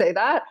do or say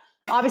that?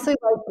 Obviously,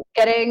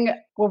 like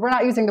we're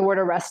not using the word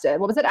arrested.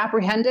 What was it?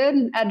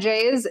 Apprehended at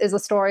Jay's is a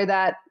story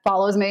that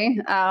follows me.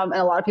 And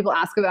a lot of people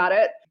ask about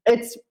it.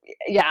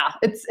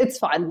 It's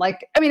fun.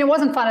 Like, I mean, it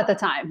wasn't fun at the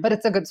time, but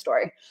it's a good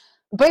story.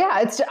 But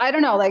yeah, I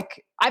don't know,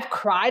 like I've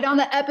cried on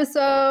the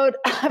episode.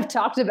 I've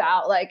talked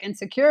about like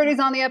insecurities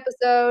on the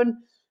episode.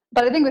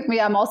 But I think with me,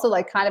 I'm also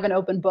like kind of an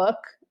open book,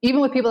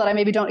 even with people that I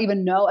maybe don't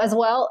even know as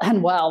well.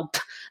 And well,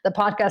 the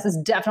podcast is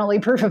definitely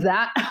proof of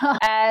that.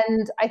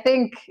 And I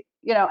think,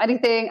 you know,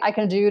 anything I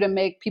can do to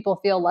make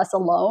people feel less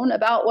alone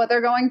about what they're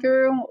going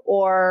through,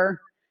 or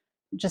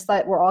just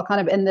that we're all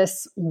kind of in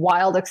this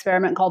wild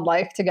experiment called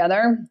life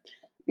together,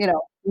 you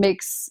know,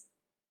 makes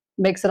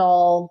it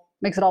all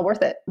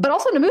worth it. But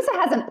also Namusa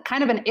has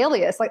kind of an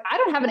alias. Like I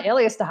don't have an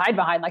alias to hide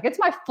behind. Like it's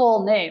my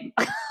full name.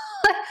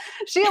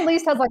 She at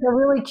least has like a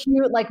really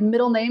cute like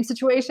middle name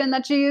situation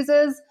that she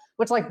uses,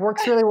 which like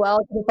works really well.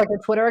 It's like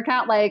a Twitter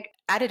account. Like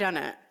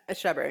Adidana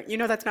Sheber. You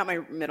know that's not my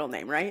middle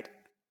name, right?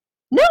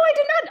 No, I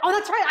did not. Oh,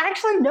 that's right. I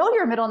actually know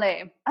your middle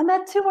name. And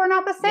that two are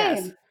not the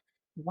same. Yes.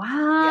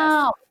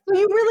 Wow. Yes.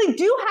 So you really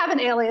do have an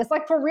alias,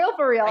 like for real.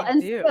 I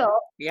do. Still.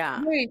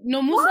 Yeah. Wait,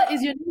 Nomusa,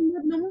 is your name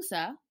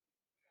Nomusa?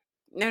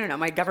 No.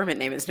 My government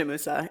name is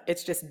Namusa.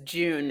 It's just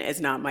June is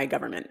not my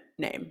government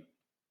name.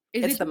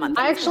 It's the month.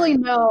 I actually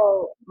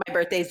know. My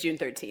birthday is June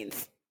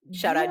 13th.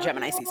 Shout out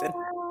Gemini season.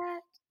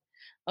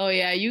 Oh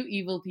yeah, you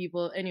evil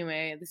people.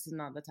 Anyway, this is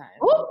not the time.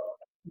 Ooh.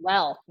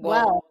 Well.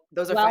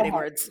 Those are fighting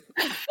words.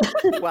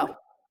 Well.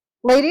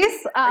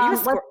 Ladies,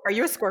 are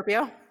you a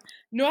Scorpio?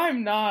 No,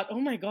 I'm not. Oh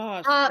my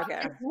gosh.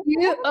 Okay.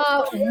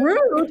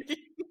 Rude.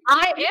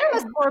 I am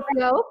a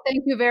Scorpio.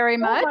 Thank you very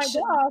much. Oh my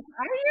gosh.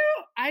 Are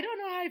you? I don't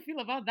know how I feel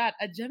about that.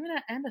 A Gemini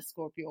and a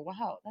Scorpio.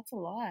 Wow, that's a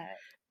lot.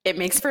 It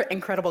makes for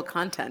incredible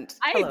content.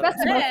 That's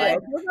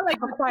it. Those are like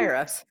acquire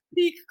us.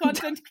 Peak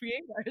content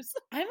creators.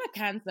 I'm a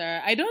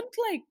Cancer. I don't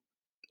like.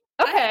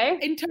 Okay.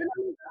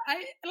 Internally,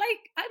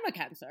 I'm a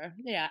Cancer.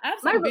 Yeah, I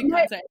have My- some big my-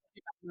 Cancer,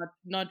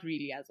 not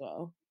really as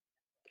well.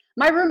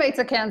 My roommate's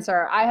a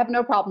Cancer. I have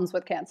no problems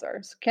with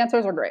Cancers.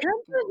 Cancers are great.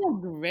 Cancers are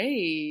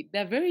great.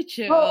 They're very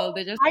chill. Well,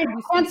 They just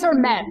Cancer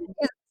men.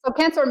 So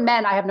Cancer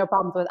men, I have no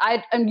problems with.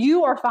 And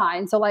you are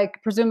fine. So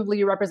like, presumably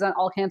you represent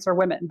all Cancer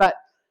women. But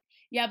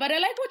Yeah, but I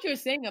like what you're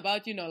saying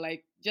about,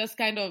 like just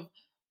kind of,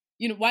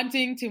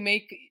 wanting to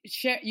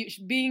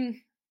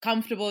being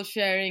comfortable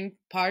sharing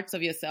parts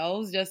of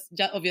yourselves, just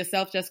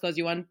because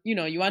you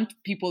want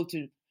people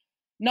to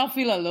not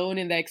feel alone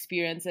in their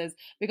experiences,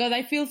 because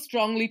I feel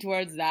strongly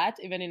towards that,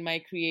 even in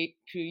my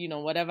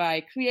whatever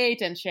I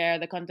create and share,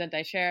 the content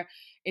I share.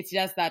 It's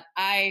just that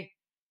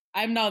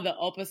I'm now the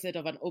opposite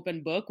of an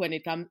open book when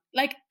it comes,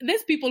 like,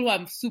 there's people who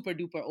I'm super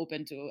duper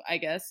open to, I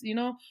guess,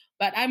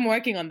 but I'm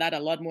working on that a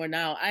lot more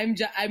now. I'm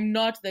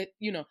not the,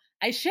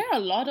 I share a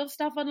lot of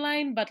stuff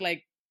online, but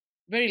like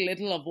very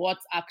little of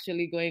what's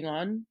actually going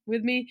on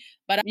with me.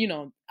 But,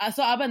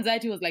 so Abba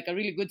Anxiety was like a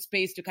really good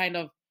space to kind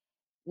of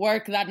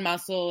work that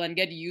muscle and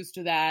get used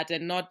to that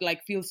and not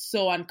like feel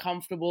so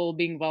uncomfortable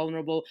being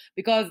vulnerable,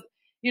 because,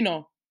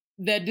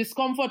 the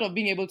discomfort of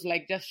being able to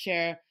like just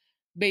share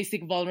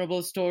basic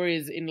vulnerable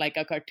stories in like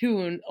a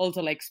cartoon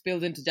also like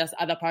spills into just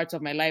other parts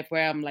of my life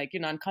where I'm like,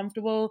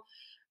 uncomfortable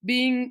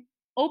being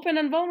open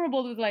and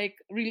vulnerable with like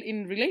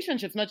in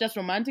relationships, not just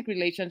romantic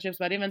relationships,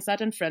 but even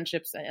certain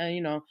friendships,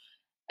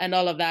 and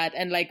all of that.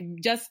 And like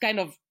just kind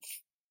of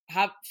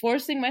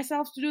forcing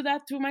myself to do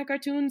that through my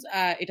cartoons,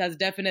 it has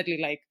definitely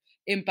like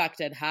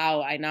impacted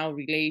how I now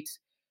relate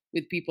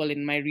with people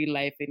in my real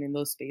life and in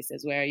those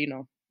spaces where,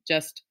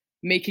 just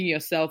making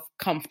yourself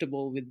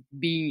comfortable with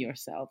being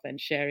yourself and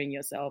sharing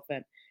yourself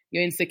and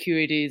your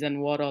insecurities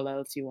and what all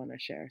else you want to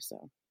share.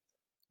 So,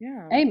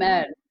 yeah.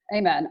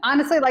 Amen.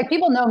 Honestly, like,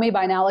 people know me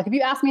by now. Like, if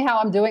you ask me how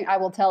I'm doing, I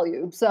will tell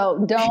you.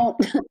 So don't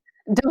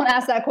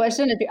ask that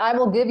question. I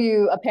will give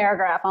you a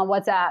paragraph on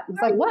WhatsApp.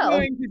 It's like, well,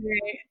 in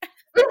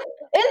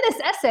this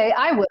essay,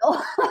 I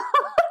will.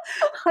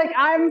 Like,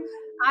 I'm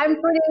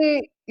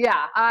pretty,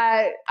 yeah,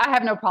 I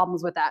have no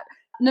problems with that.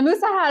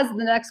 Namusa has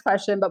the next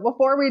question, but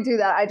before we do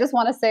that, I just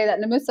want to say that,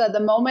 Namusa, the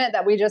moment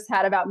that we just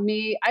had about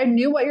me, I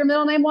knew what your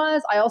middle name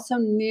was. I also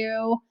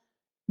knew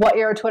what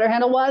your Twitter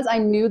handle was. I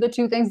knew the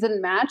two things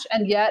didn't match,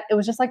 and yet it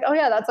was just like, oh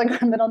yeah, that's like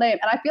her middle name.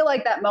 And I feel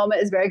like that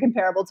moment is very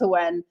comparable to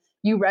when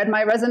you read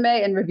my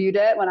resume and reviewed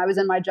it when I was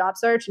in my job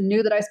search,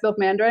 knew that I spoke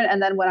Mandarin,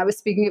 and then when I was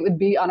speaking it would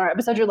be on our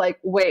episode, you're like,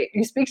 wait,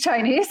 you speak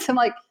Chinese? I'm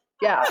like,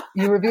 yeah,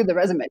 you reviewed the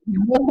resume.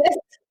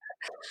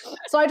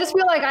 So I just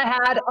feel like I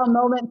had a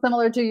moment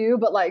similar to you,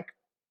 but like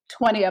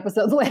 20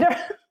 episodes later.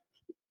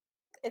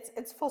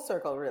 It's full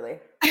circle, really.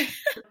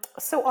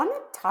 So on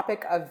the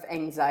topic of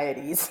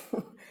anxieties,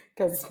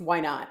 because why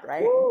not,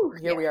 right? Ooh,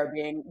 Here we are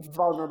being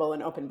vulnerable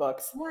in open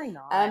books. Why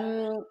not?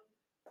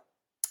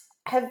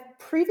 Have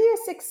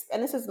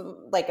and this is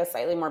like a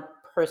slightly more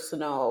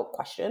personal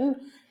question,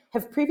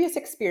 have previous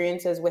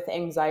experiences with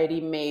anxiety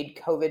made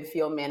COVID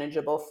feel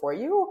manageable for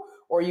you,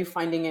 or are you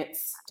finding it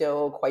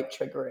still quite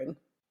triggering?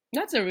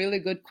 That's a really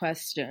good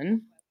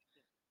question.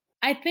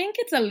 I think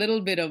it's a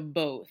little bit of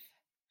both.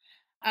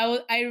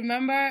 I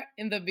remember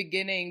in the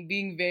beginning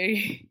being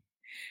very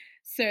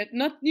certain,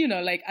 not,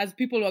 like as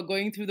people were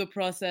going through the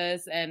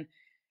process and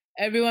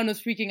everyone was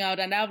freaking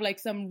out, and I have like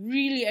some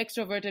really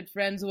extroverted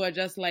friends who are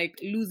just like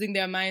losing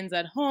their minds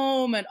at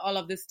home and all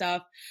of this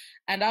stuff.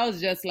 And I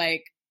was just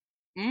like,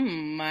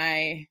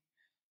 my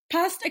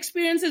past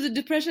experiences with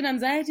depression,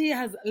 anxiety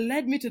has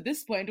led me to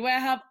this point where I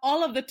have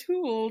all of the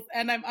tools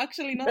and I'm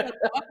actually not as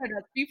bothered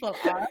as people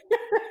are.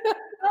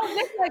 So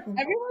just like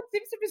everyone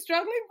seems to be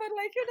struggling, but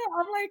like,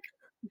 I'm like,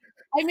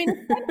 I mean,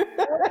 it's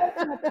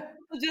kind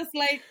of just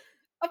like,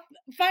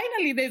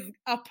 finally there's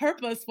a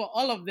purpose for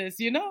all of this,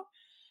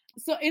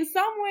 So in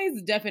some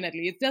ways,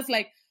 definitely, it's just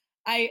like,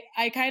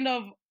 I kind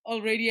of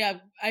already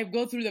I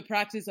go through the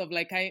practice of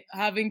like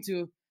having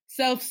to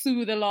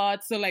self-soothe a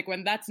lot. So like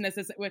when that's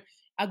necessary, when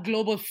a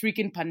global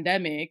freaking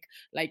pandemic,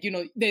 like,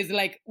 there's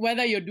like,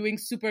 whether you're doing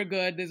super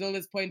good, there's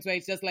always points where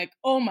it's just like,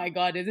 oh my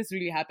God, is this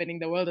really happening?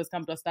 The world has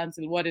come to a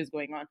standstill. What is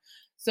going on?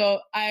 So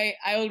I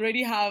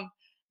already have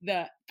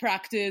the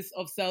practice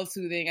of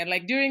self-soothing. And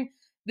like during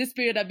this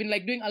period, I've been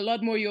like doing a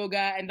lot more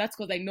yoga. And that's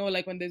because I know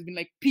like when there's been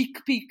like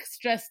peak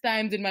stress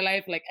times in my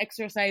life, like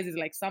exercise is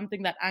like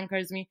something that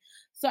anchors me.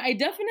 So I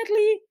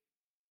definitely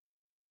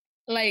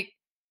like,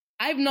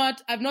 I've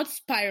not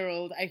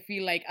spiraled, I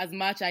feel like, as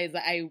much as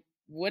I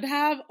would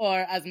have, or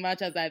as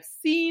much as I've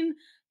seen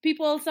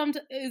people,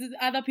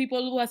 other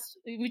people who are,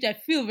 which I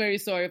feel very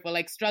sorry for,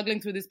 like struggling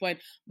through this point.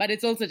 But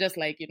it's also just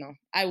like,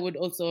 I would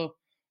also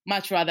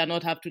much rather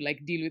not have to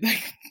like deal with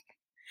like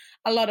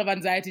a lot of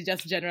anxiety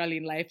just generally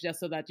in life, just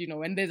so that,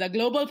 when there's a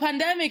global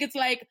pandemic, it's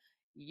like,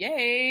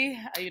 yay,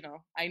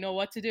 I know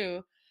what to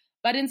do.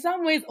 But in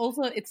some ways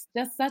also, it's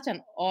just such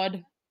an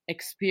odd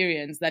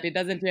experience that it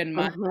doesn't even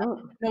matter.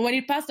 When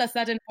it passed a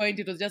certain point,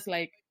 it was just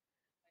like,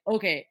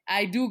 okay,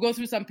 I do go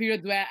through some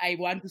periods where I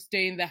want to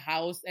stay in the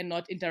house and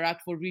not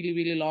interact for really,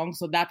 really long.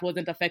 So that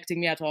wasn't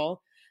affecting me at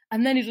all.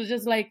 And then it was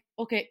just like,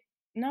 okay,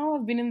 now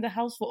I've been in the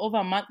house for over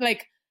a month.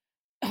 Like,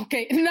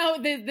 okay, now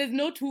there's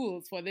no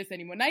tools for this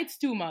anymore. Now it's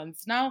 2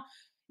 months. Now,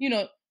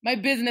 my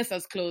business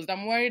has closed.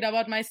 I'm worried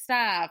about my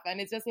staff.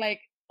 And it's just like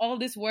all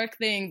these work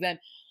things and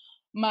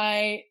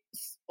my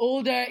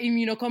older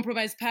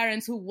immunocompromised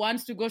parents who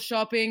wants to go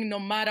shopping no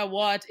matter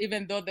what,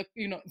 even though like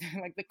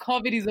the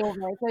COVID is over.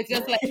 So it's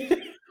just like,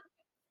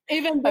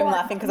 even though I'm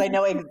laughing because I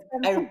know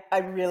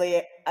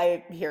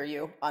I hear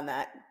you on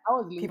that.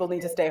 People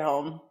need to stay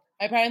home.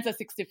 My parents are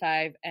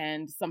 65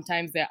 and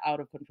sometimes they're out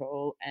of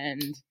control.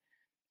 And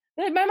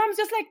my mom's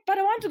just like, but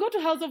I want to go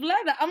to House of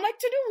Leather. I'm like,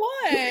 to do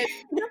what?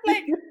 Just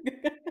like,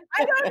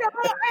 I don't know.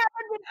 I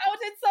haven't been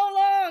out in so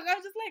long. I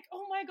was just like,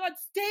 oh my God,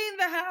 stay in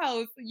the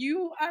house.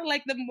 You are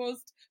like the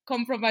most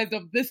compromised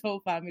of this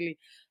whole family.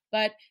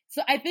 But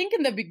so I think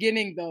in the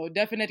beginning, though,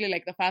 definitely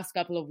like the past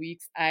couple of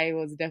weeks, I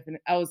was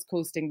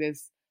coasting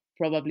this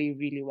probably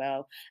really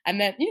well.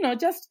 And then,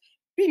 just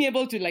being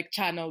able to like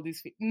channel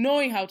these,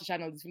 knowing how to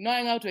channel this,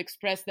 knowing how to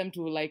express them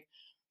to like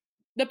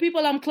the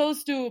people I'm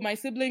close to, my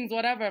siblings,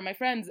 whatever, my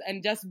friends,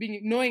 and just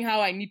knowing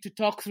how I need to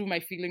talk through my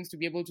feelings to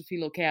be able to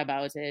feel okay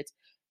about it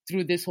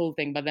through this whole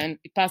thing. But then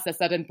it passed a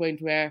certain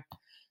point where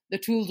the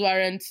tools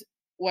weren't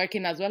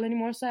working as well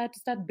anymore. So I had to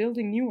start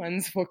building new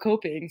ones for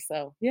coping.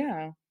 So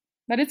yeah,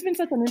 but it's been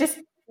such an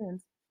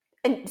experience.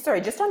 And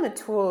sorry, just on the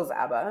tools,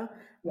 Abba,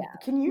 yeah.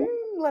 Can you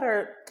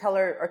tell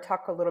her or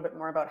talk a little bit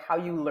more about how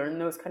you learn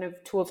those kind of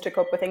tools to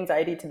cope with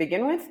anxiety to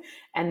begin with?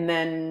 And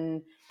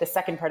then the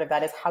second part of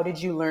that is, how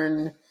did you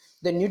learn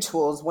the new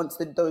tools once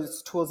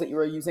those tools that you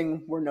were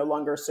using were no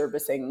longer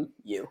servicing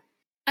you?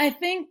 I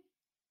think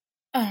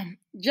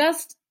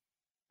just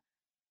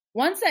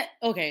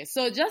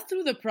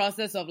through the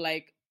process of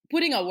like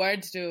putting a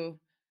word to,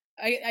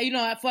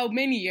 I for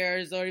many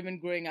years or even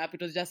growing up,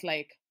 it was just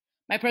like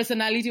my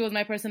personality was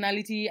my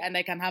personality, and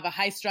I can have a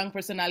high-strung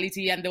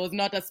personality, and there was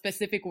not a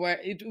specific word.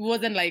 It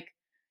wasn't like,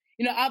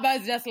 Abba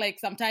is just like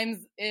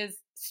sometimes is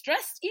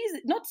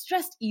not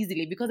stressed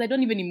easily, because I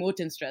don't even emote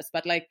in stress,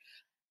 but like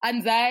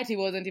anxiety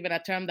wasn't even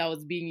a term that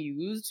was being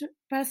used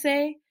per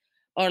se,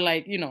 or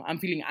like, I'm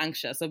feeling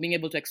anxious. So being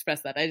able to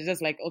express that, I was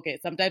just like, okay,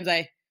 sometimes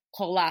I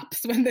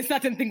collapse when there's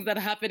certain things that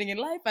are happening in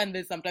life, and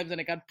there's sometimes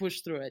when I can't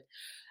push through it.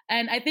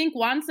 And I think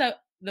once I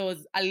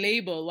was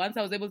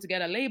able to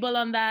get a label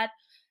on that,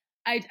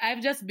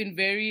 I've just been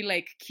very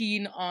like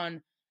keen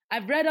on,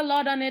 I've read a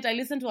lot on it. I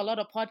listen to a lot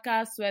of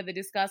podcasts where they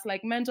discuss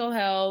like mental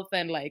health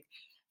and like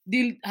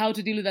how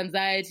to deal with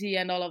anxiety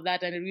and all of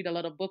that. And I read a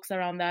lot of books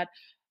around that.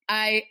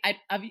 Do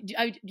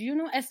you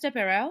know Esther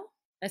Perel?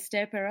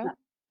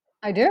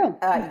 I do.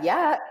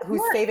 Yeah,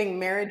 who's saving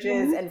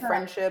marriages and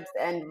friendships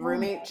and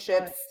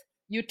roommateships.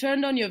 You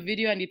turned on your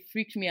video and it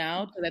freaked me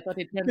out because I thought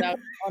it turned out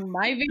on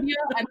my video.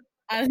 And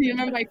as you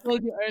remember, I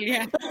told you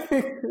earlier,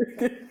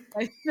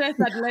 my stress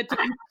had led to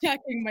me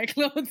chucking my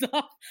clothes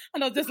off.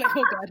 And I was just like,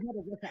 oh God, how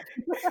does this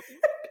happen?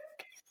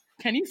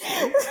 Can you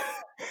see?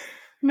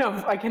 No,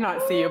 I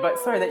cannot see you, but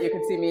sorry that you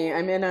could see me.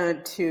 I'm in a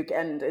toque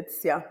and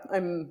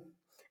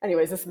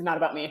anyways, this is not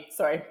about me.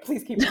 Sorry.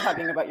 Please keep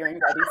talking about your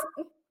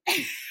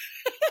anxieties.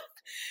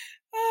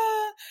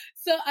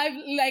 So I've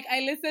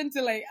been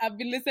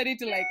listening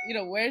to like,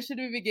 where should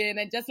we begin,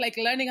 and just like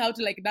learning how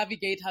to like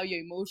navigate how your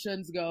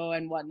emotions go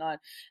and whatnot,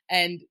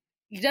 and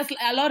just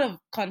a lot of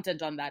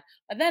content on that.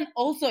 But then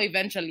also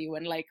eventually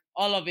when like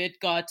all of it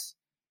got,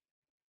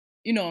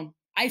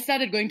 I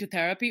started going to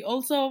therapy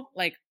also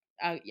like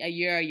a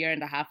year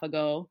and a half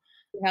ago.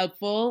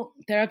 Helpful.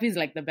 Therapy is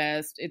like the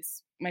best.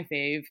 It's my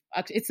fave.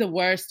 It's the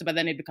worst, but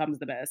then it becomes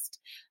the best.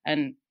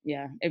 And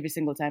yeah, every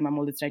single time I'm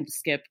always trying to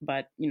skip,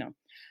 but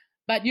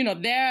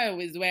there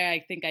is where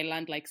I think I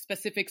learned like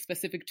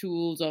specific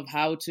tools of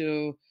how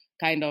to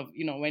kind of,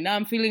 when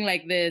I'm feeling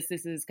like this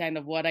is kind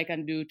of what I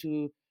can do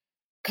to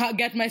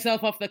get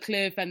myself off the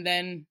cliff and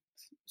then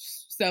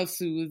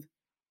self-soothe,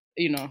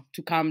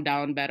 to calm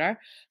down better.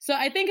 So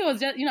I think it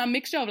was just, a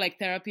mixture of like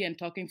therapy and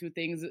talking through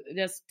things,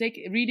 just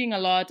reading a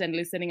lot and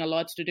listening a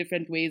lot to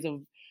different ways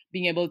of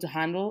being able to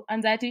handle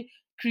anxiety,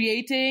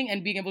 creating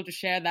and being able to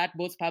share that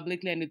both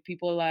publicly and with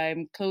people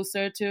I'm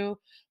closer to,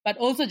 but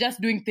also just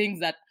doing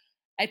things that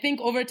I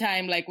think over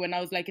time, like when I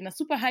was like in a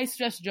super high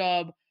stress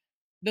job,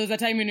 there was a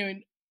time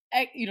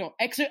I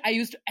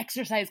used to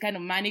exercise kind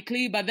of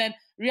manically, but then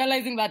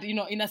realizing that,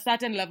 in a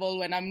certain level,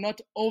 when I'm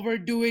not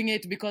overdoing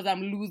it because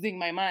I'm losing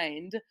my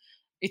mind,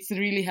 it's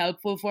really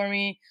helpful for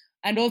me.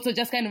 And also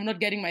just kind of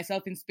not getting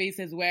myself in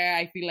spaces where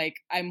I feel like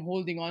I'm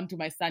holding on to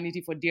my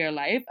sanity for dear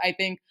life. I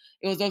think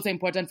it was also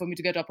important for me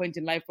to get to a point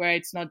in life where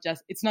it's not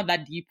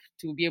that deep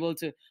to be able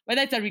to,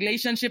 whether it's a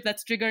relationship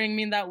that's triggering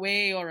me in that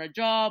way or a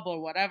job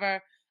or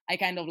whatever, I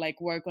kind of like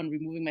work on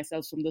removing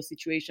myself from those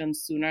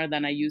situations sooner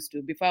than I used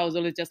to. Before I was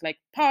always just like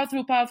power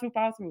through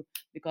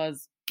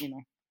because,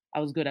 I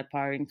was good at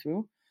powering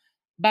through.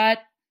 But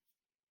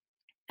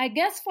I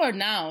guess for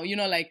now,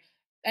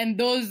 and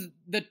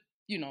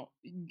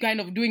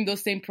kind of doing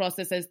those same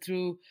processes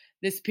through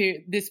this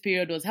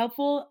period was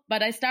helpful.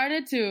 But I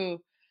started to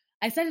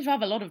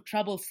have a lot of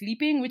trouble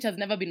sleeping, which has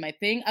never been my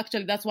thing.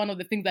 Actually, that's one of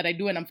the things that I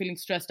do when I'm feeling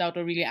stressed out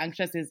or really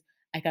anxious is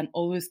I can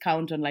always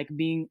count on like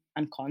being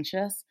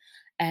unconscious.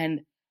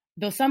 And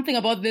there's something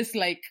about this,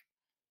 like,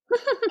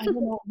 I don't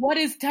know, what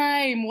is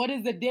time? What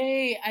is the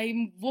day?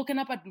 I'm woken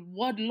up at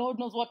what, Lord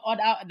knows what odd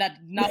hour, that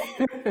now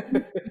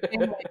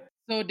became like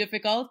so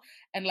difficult.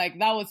 And like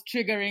that was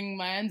triggering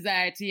my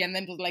anxiety, and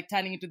then it was like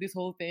turning into this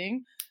whole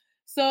thing.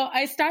 So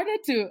I started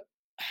to,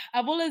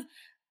 I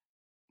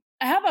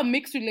have a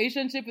mixed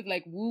relationship with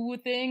like woo-woo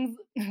things,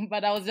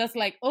 but I was just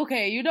like,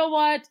 okay, you know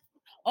what?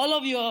 All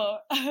of your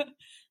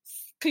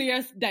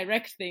clear,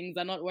 direct things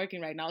are not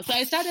working right now. So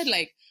I started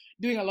like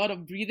doing a lot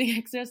of breathing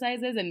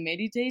exercises and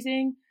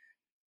meditating.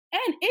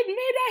 And it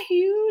made a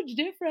huge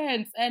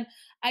difference. And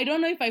I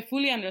don't know if I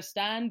fully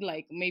understand,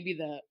 like, maybe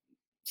the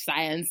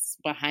science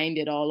behind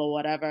it all or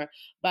whatever.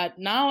 But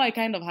now I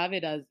kind of have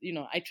it as, you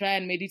know, I try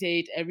and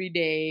meditate every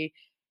day,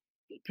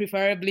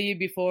 preferably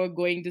before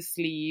going to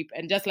sleep,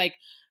 and just like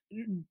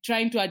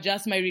trying to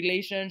adjust my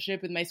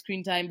relationship with my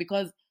screen time.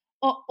 Because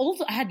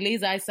also I had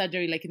laser eye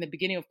surgery like in the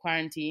beginning of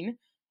quarantine,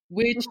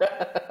 which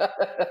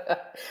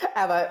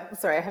Abba,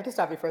 sorry, I have to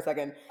stop you for a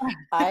second.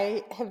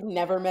 I have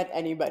never met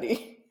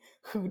anybody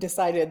who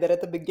decided that at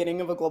the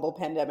beginning of a global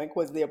pandemic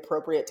was the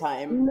appropriate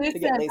time to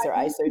get laser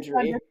eye surgery.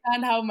 I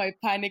understand how my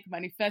panic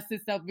manifests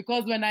itself,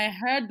 because when I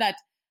heard that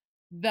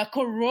the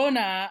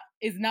corona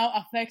is now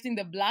affecting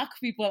the Black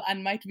people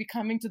and might be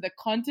coming to the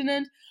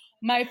continent,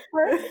 my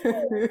first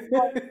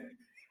was,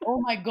 oh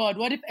my God,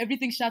 what if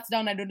everything shuts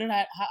down? I don't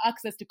have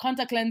access to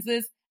contact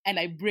lenses and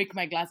I break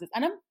my glasses.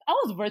 And I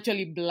was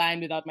virtually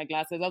blind without my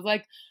glasses. I was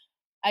like,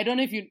 I don't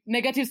know if you,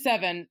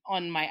 -7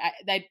 on my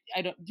eye.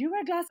 I don't, do you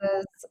wear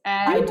glasses?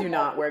 I do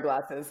not wear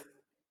glasses.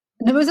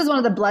 This is one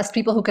of the blessed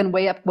people who can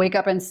wake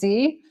up and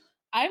see.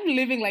 I'm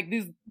living like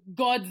these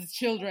God's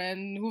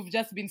children who've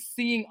just been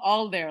seeing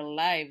all their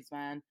lives,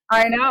 man.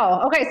 I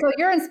know. Okay, so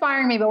you're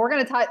inspiring me, but we're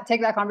going to take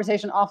that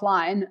conversation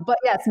offline. But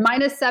yes,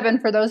 -7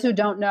 for those who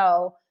don't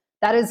know.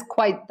 That's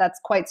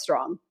quite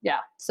strong. Yeah.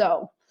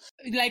 So,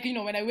 like, you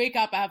know, when I wake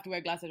up, I have to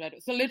wear glasses.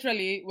 Right? So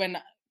literally, when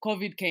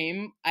COVID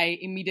came,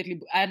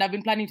 and I've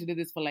been planning to do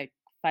this for like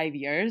 5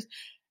 years.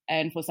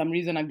 And for some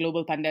reason, a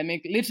global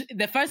pandemic,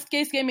 the first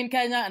case came in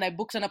Kenya, and I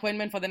booked an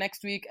appointment for the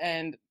next week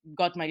and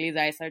got my laser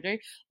eye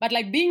surgery. But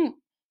like being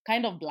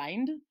kind of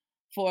blind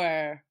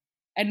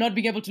and not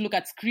being able to look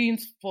at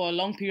screens for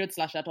long periods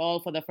 / at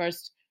all for the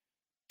first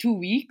 2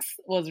 weeks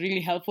was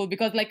really helpful,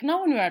 because like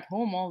now when we're at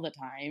home all the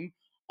time,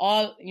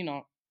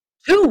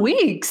 2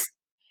 weeks.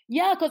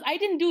 Yeah, because I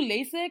didn't do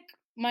LASIK.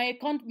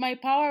 My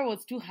power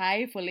was too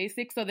high for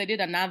LASIK, so they did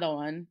another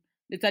one.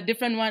 It's a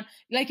different one.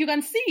 Like you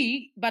can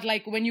see, but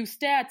like when you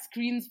stare at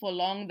screens for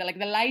long, the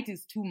light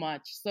is too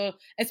much. So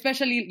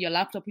especially your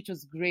laptop, which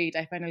was great.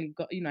 I finally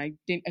got,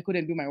 I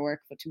couldn't do my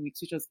work for 2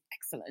 weeks, which was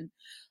excellent.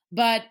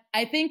 But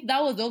I think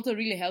that was also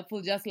really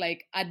helpful, just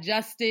like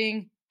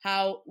adjusting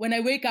how when I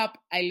wake up,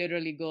 I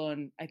literally go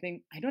on, I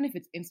don't know if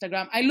it's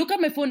Instagram. I look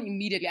at my phone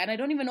immediately and I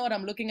don't even know what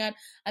I'm looking at.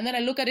 And then I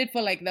look at it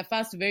for like the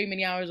first very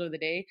many hours of the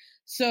day.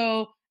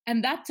 So,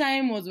 and that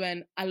time was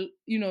when,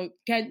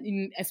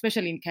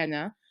 especially in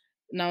Kenya,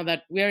 now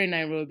that we're in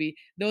Nairobi,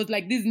 there was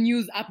like these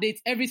news updates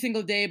every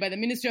single day by the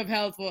Ministry of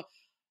Health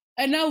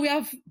and now we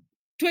have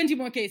 20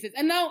 more cases.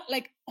 And now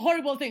like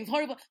horrible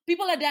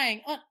people are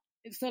dying.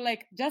 So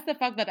like just the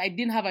fact that I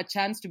didn't have a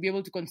chance to be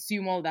able to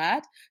consume all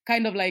that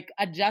kind of like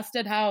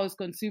adjusted how I was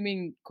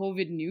consuming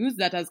COVID news,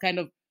 that has kind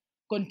of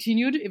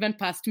continued even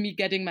past me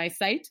getting my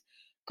sight.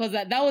 Because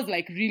that was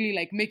like really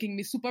like making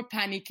me super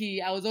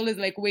panicky. I was always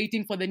like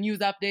waiting for the news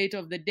update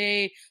of the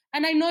day.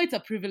 And I know it's a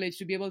privilege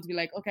to be able to be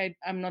like, okay,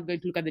 I'm not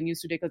going to look at the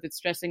news today because it's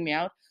stressing me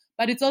out.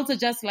 But it's also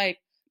just like,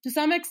 to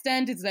some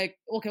extent, it's like,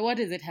 okay, what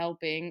is it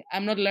helping?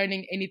 I'm not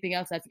learning anything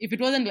else. If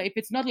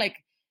it's not like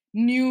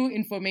new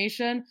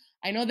information,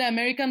 I know the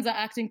Americans are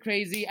acting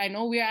crazy. I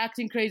know we are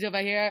acting crazy over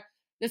here.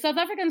 The South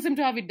Africans seem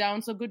to have it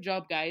down, so good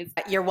job, guys.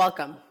 You're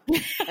welcome.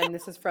 And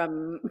this is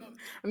I'm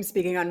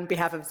speaking on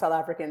behalf of South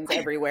Africans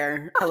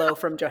everywhere. Hello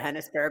from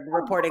Johannesburg,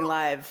 reporting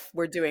live.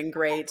 We're doing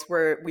great.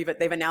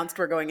 They've announced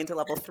we're going into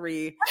level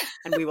 3,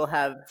 and we will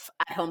have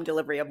at-home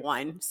delivery of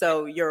wine.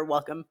 So you're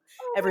welcome.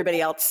 Everybody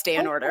else, stay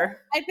in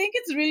order. I think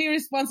it's really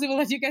responsible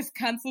that you guys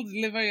canceled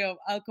delivery of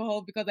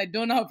alcohol, because I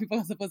don't know how people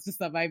are supposed to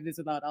survive this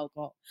without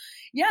alcohol.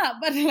 Yeah,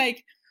 but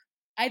like,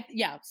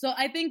 so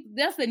I think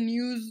that's the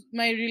news,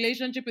 my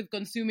relationship with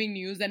consuming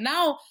news. And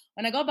now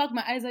when I got back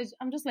my eyes,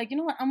 I'm just like, you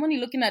know what? I'm only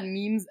looking at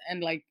memes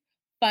and like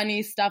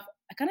funny stuff.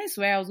 Can I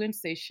swear? I was going to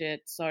say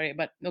shit. Sorry,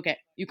 but okay.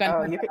 You can.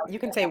 Oh, you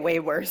can say way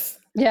worse.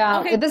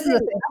 Yeah. Okay, this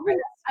is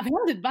I've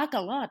held it back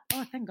a lot.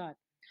 Oh, thank God.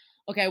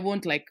 Okay, I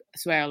won't like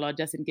swear a lot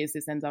just in case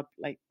this ends up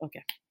like,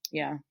 okay.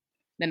 Yeah.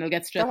 Then I'll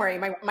get stressed. Don't worry.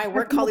 My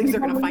work colleagues are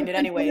going to find it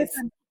anyways.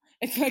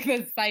 It's like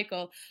a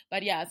cycle.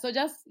 But yeah, so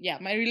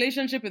my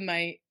relationship with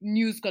my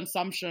news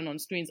consumption on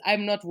screens.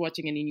 I'm not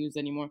watching any news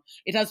anymore.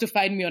 It has to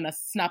find me on a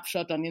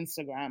snapshot on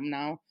Instagram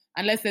now,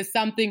 unless there's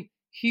something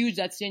huge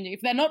that's changing.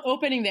 If they're not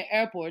opening the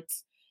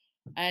airports,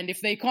 and if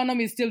the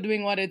economy is still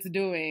doing what it's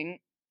doing,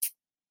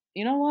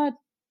 you know what?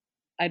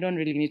 I don't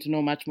really need to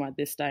know much more at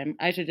this time.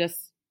 I should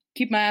just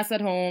keep my ass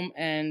at home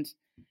and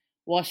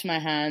wash my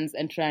hands,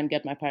 and try and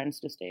get my parents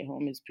to stay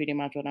home is pretty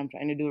much what I'm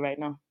trying to do right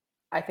now.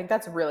 I think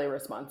that's really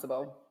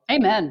responsible.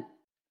 Amen.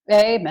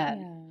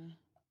 Amen.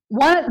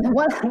 One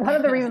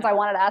of the reasons I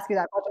wanted to ask you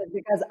that question is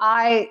because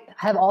I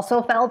have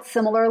also felt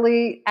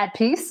similarly at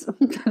peace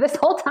this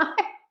whole time.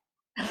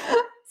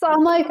 So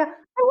I'm like, I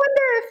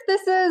wonder if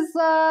this is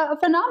a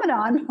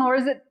phenomenon, or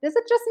is it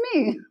just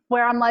me,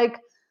 where I'm like,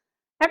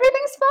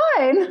 everything's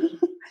fine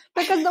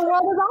because the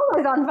world is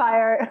always on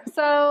fire.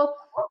 So,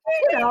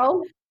 you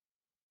know.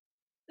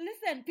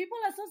 Listen, people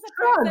are so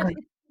surprised that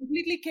it's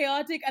completely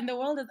chaotic and the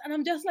world is, and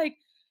I'm just like,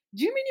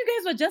 do you mean you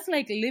guys were just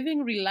like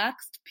living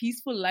relaxed,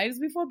 peaceful lives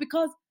before?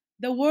 Because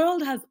the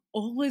world has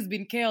always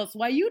been chaos.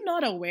 Why are you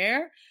not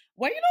aware?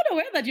 Why are you not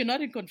aware that you're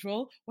not in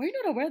control? Why are you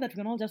not aware that we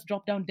can all just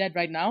drop down dead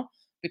right now?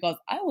 Because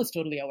I was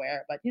totally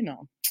aware, but you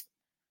know.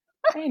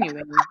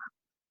 Anyway.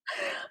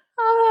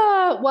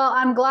 Well,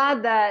 I'm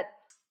glad that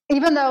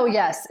even though,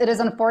 yes, it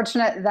is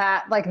unfortunate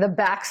that like the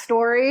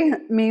backstory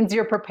means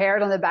you're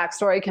prepared and the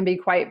backstory can be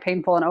quite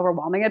painful and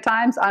overwhelming at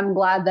times. I'm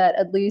glad that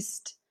at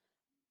least,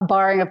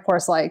 barring, of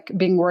course, like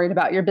being worried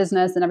about your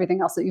business and everything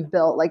else that you've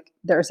built, like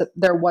there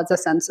was a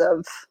sense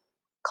of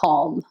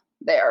calm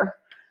there.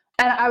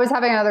 And I was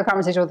having another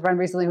conversation with a friend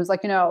recently who's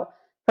like, you know,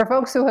 for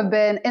folks who have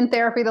been in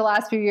therapy the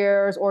last few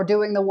years or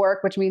doing the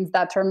work, which means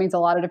that term means a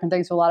lot of different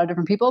things to a lot of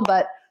different people,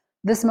 but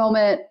this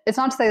moment, it's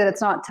not to say that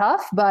it's not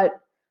tough, but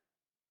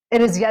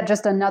it is yet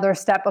just another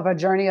step of a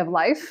journey of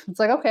life. It's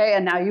like, okay,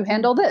 and now you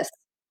handle this.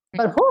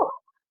 But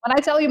when I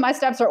tell you my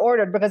steps are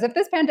ordered, because if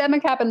this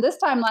pandemic happened this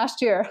time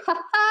last year,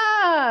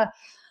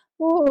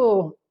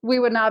 we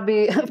would not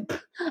be,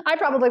 I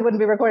probably wouldn't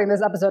be recording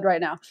this episode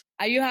right now.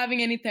 Are you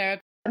having any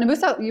therapy?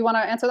 Namusa, you want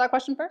to answer that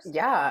question first?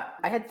 Yeah,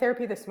 I had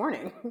therapy this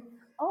morning.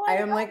 Oh, I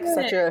am like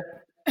such a,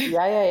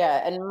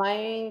 yeah. And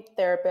my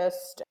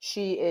therapist,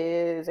 she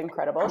is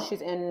incredible.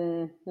 She's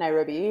in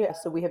Nairobi.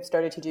 So we have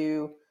started to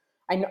do,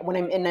 I know when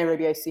I'm in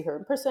Nairobi, I see her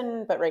in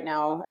person, but right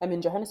now I'm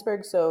in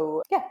Johannesburg.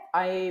 So yeah,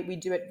 we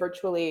do it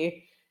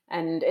virtually,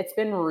 and it's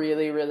been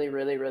really, really,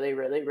 really, really,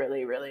 really,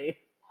 really, really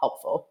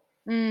helpful.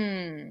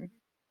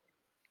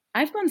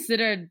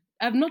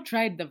 I've not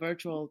tried the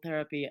virtual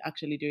therapy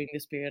actually during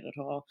this period at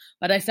all,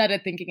 but I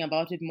started thinking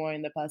about it more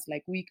in the past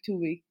like week, 2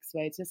 weeks,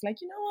 where it's just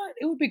like, you know what,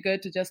 it would be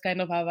good to just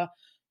kind of have a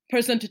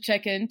person to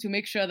check in to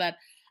make sure that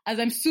as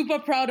I'm super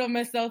proud of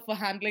myself for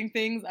handling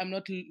things, I'm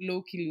not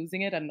low-key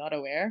losing it. I'm not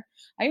aware.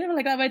 I never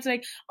like that, but it's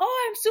like,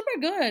 oh, I'm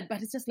super good,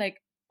 but it's just like,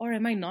 or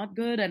am I not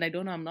good? And I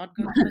don't know I'm not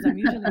good because I'm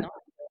usually not good.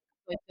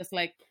 So it's just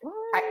like,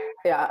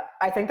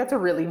 I think that's a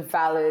really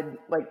valid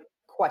like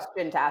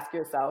question to ask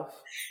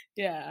yourself.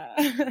 Yeah.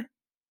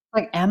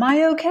 Like, am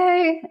I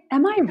okay?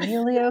 Am I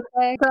really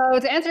okay? So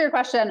to answer your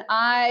question,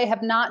 I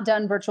have not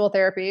done virtual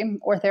therapy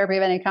or therapy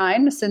of any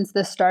kind since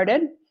this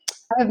started.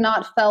 I have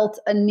not felt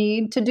a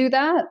need to do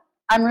that.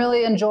 I'm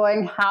really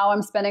enjoying how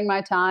I'm spending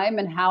my time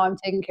and how I'm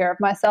taking care of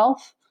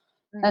myself.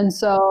 And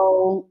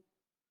so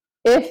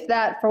if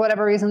that, for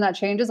whatever reason, that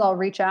changes, I'll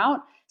reach out.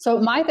 So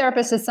my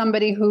therapist is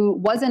somebody who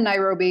was in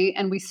Nairobi,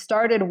 and we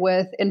started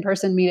with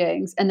in-person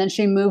meetings, and then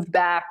she moved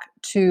back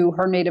to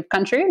her native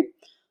country.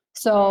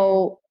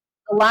 So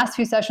the last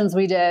few sessions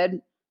we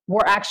did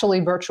were actually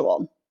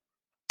virtual.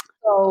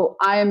 So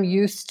I am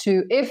used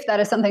to, if that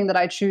is something that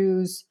I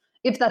choose,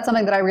 if that's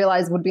something that I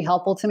realize would be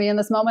helpful to me in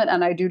this moment,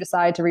 and I do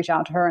decide to reach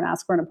out to her and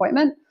ask for an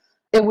appointment,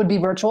 it would be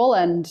virtual.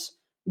 And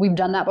we've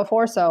done that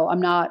before, so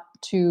I'm not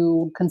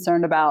too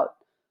concerned about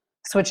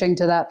switching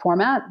to that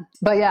format.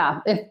 But yeah,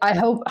 I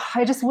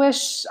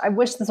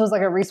wish this was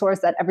like a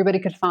resource that everybody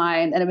could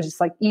find, and it was just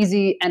like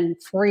easy and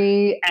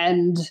free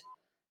and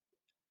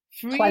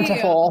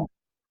plentiful.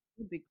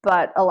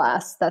 But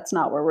alas, that's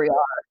not where we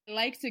are. I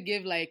like to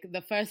give like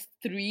the first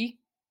 3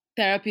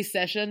 therapy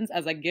sessions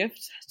as a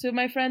gift to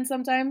my friends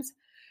sometimes.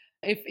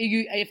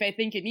 If I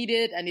think you need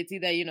it, and it's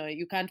either, you know,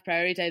 you can't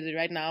prioritize it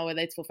right now, whether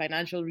it's for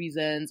financial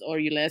reasons or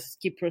you let's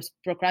keep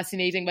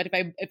procrastinating. But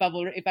if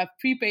I've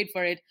prepaid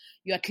for it,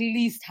 you at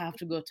least have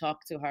to go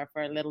talk to her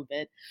for a little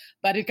bit.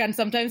 But it can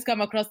sometimes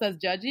come across as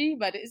judgy.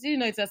 But it's, you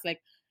know, it's just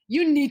like,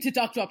 you need to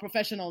talk to a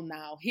professional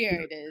now. Here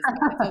it is.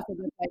 But it's also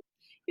just like,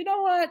 you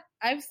know what?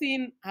 I've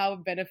seen how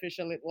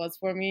beneficial it was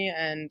for me,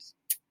 and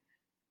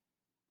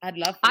I'd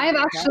love to.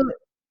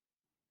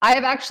 I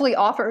have actually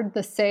offered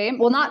the same,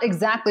 well, not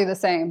exactly the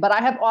same, but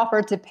I have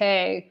offered to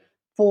pay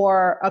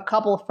for a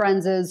couple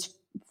friends'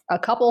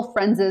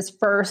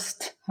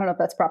 first, I don't know if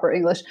that's proper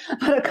English,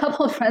 but a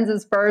couple of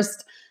friends'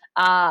 first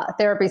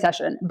therapy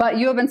session. But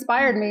you have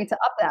inspired me to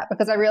up that,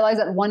 because I realize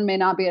that one may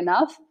not be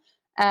enough.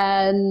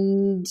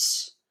 And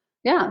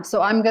yeah,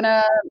 so I'm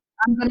gonna.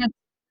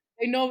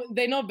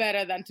 They know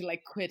better than to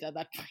like quit at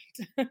that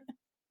point.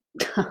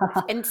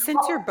 And since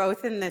you're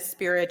both in the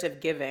spirit of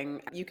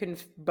giving, you can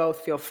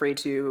both feel free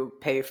to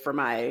pay for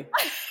my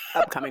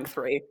upcoming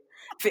 3.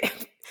 Feel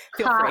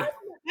free.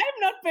 I'm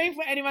not paying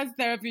for anyone's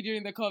therapy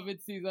during the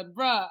COVID season,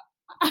 bruh.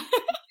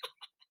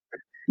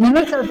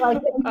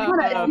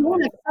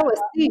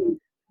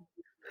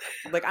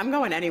 Like, I'm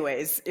going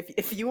anyways.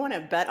 If you want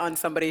to bet on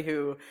somebody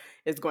who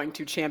is going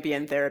to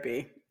champion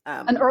therapy,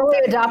 An early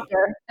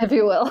adopter, if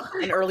you will.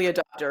 An early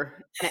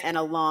adopter and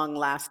a long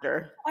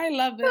laster. I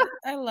love it.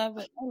 I love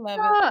it. I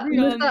love it.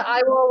 Musa,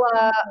 I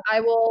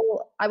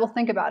will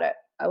think about it.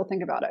 I will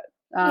think about it.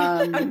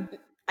 I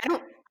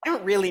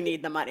don't really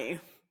need the money,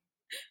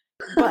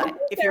 but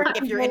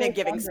if you're in a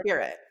giving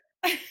spirit,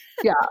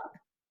 yeah.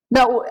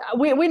 No,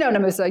 we know,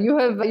 Namusa.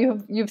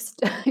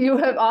 You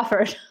have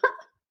offered.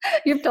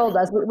 You've told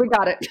us. We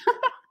got it.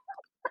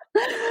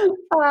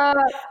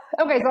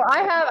 Okay, so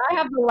I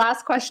have the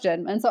last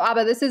question, and so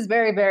Abba, this is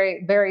very,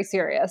 very, very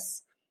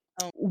serious.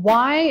 Oh.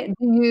 Why do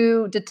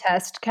you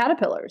detest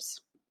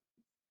caterpillars?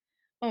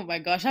 Oh my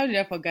gosh, how did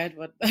I forget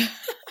what?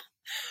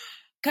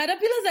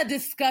 Caterpillars are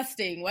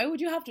disgusting. Why would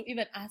you have to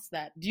even ask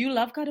that? Do you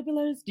love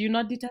caterpillars? Do you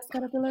not detest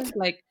caterpillars?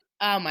 Like,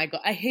 oh my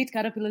God, I hate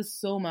caterpillars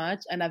so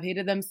much, and I've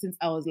hated them since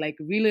I was like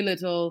really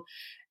little.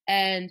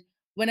 And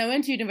when I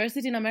went to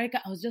university in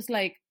America, I was just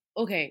like,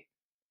 okay.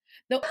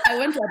 I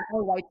went to an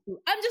all-white school.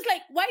 I'm just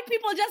like, white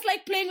people just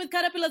like playing with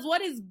caterpillars.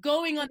 What is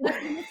going on?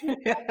 Can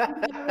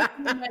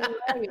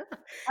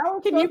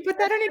you put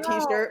that on a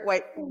t-shirt?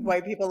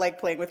 White people like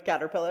playing with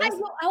caterpillars.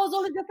 I was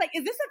always just like,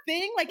 is this a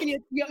thing? Like,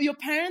 your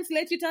parents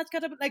let you touch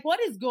caterpillars? Like, what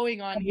is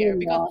going on here?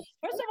 Because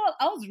first of all,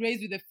 I was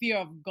raised with the fear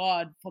of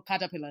God for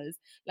caterpillars.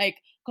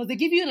 Like, because they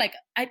give you like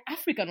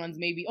African ones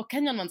maybe, or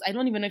Kenyan ones. I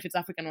don't even know if it's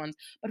African ones.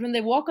 But when they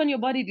walk on your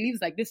body, it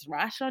leaves like this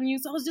rash on you.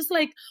 So I was just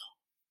like,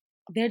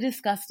 they're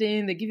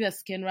disgusting. They give you a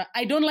skin rash.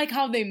 I don't like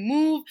how they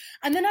move.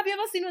 And then have you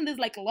ever seen when there's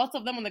like lots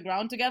of them on the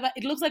ground together?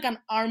 It looks like an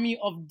army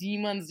of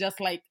demons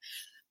just like,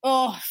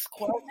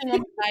 squelching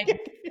on the side.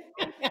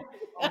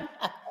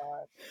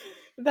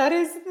 That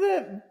is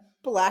the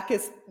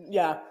blackest,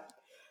 yeah.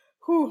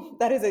 Whew,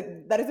 that is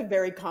a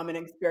very common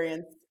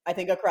experience, I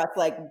think, across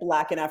like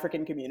Black and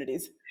African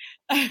communities.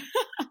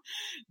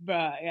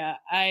 Bruh, yeah.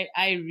 I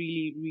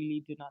really,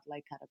 really do not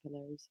like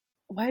caterpillars.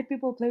 White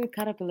people play with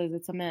caterpillars.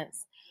 It's a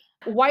mess.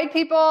 White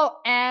people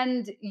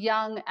and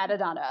young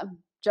Adidana.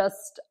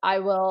 I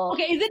will.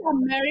 Okay, is it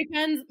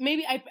Americans?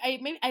 Maybe I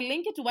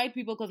link it to white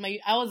people because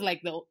I was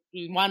like the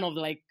one of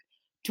like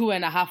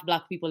 2.5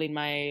 Black people in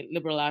my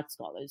liberal arts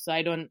college. So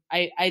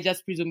I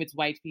just presume it's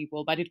white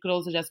people, but it could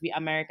also just be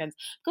Americans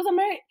because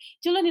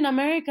children in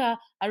America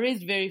are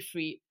raised very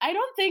free. I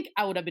don't think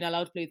I would have been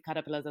allowed to play with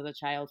caterpillars as a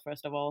child,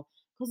 first of all,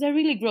 because they're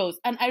really gross.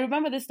 And I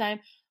remember this time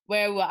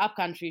where we were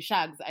upcountry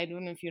shags. I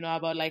don't know if you know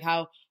about like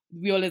how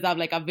we always have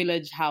like a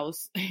village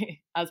house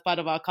as part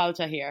of our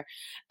culture here.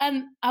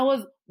 And I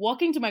was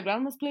walking to my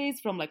grandma's place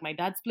from like my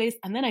dad's place.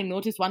 And then I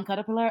noticed one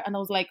caterpillar and I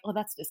was like, oh,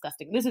 that's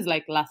disgusting. This is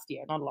like last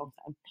year, not a long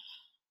time.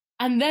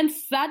 And then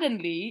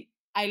suddenly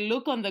I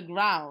look on the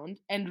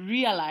ground and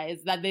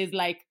realize that there's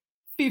like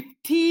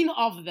 15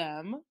 of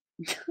them.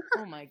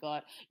 Oh my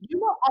God. You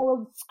know, I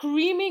was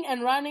screaming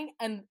and running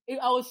and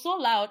I was so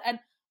loud. And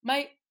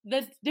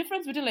there's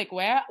difference between like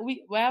where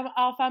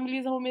our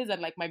family's home is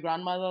and like my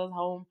grandmother's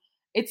home.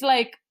 It's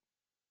like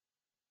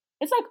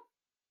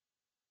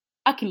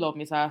a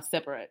kilometer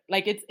separate.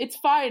 Like it's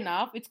far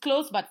enough. It's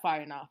close but far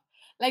enough.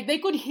 Like they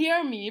could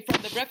hear me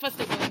from the breakfast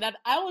table and that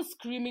I was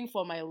screaming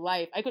for my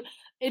life.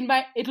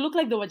 It looked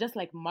like they were just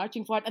like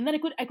marching forward. And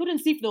then I couldn't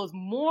see if there was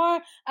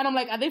more. And I'm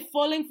like, are they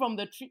falling from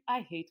the tree?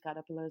 I hate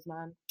caterpillars,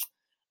 man.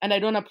 And I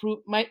don't approve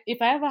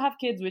if I ever have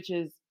kids, which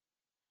is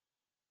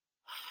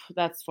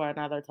that's for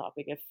another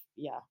topic. Is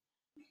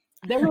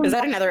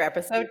that another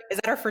episode? Is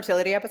that our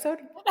fertility episode?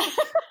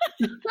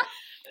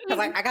 Because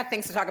I got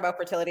things to talk about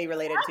fertility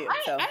related too.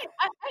 So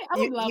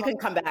you can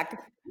come back.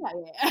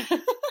 Yeah.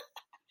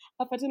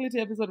 A fertility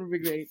episode would be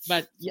great.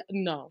 But yeah,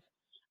 no.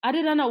 I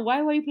didn't know.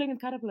 Why were you playing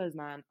with caterpillars,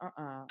 man?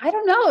 I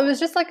don't know. It was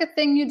just like a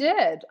thing you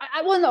did.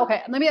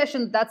 Okay. Maybe I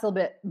shouldn't. That's a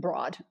little bit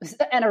broad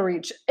and a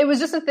reach. It was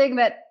just a thing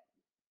that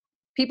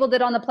people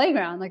did on the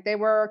playground. Like they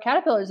were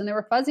caterpillars and they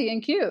were fuzzy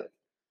and cute.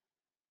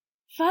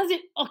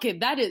 Fuzzy. Okay,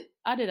 that is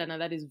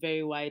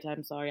very white.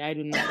 I'm sorry. I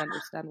do not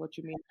understand what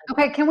you mean.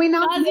 Okay, can we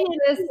not do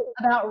this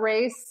about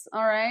race?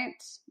 All right.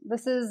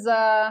 This is,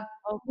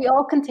 we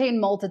all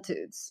contain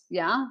multitudes.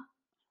 Yeah?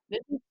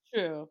 This is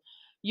true.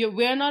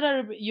 You're not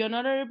a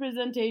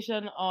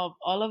representation of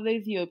all of the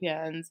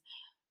Ethiopians.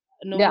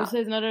 Nobusa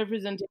is not a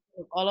representation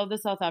of all of the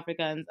South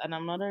Africans, and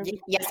I'm not a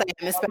representation. Yes, I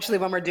am, especially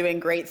when we're doing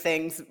great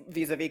things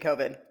vis-a-vis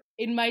COVID.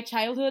 In my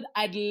childhood,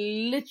 I'd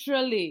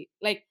literally,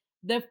 like,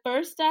 the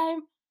first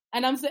time,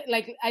 and I'm saying,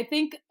 like, I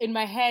think in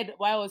my head,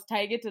 why I was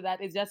tying it to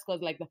that is just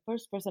because, like, the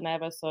first person I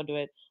ever saw do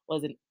it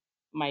was in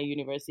my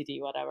university,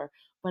 whatever.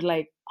 But,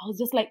 like, I was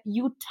just like,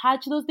 you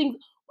touch those things,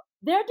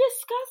 they're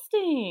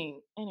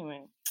disgusting.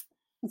 Anyway.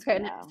 Okay.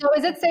 Yeah. So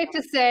is it safe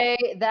to say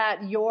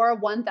that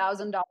your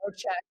 $1,000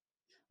 check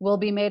will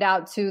be made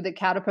out to the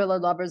Caterpillar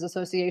Lovers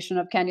Association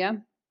of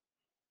Kenya?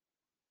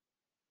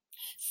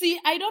 See,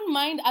 I don't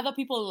mind other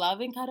people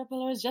loving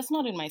caterpillars, just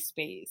not in my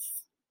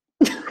space.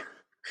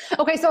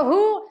 Okay, so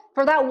who,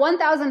 for that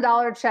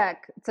 $1,000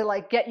 check to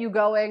like get you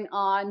going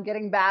on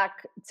getting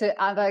back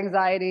to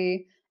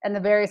anti-anxiety and the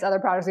various other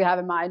products you have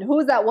in mind, who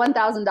is that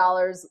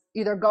 $1,000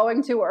 either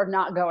going to or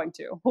not going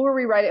to? Who are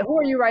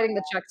you writing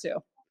the check to?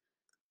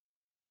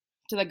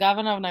 to the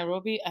governor of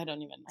Nairobi. I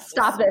don't even know.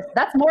 Stop this.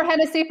 That's more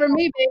Hennessy for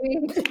me, baby.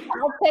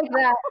 I'll take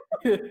that.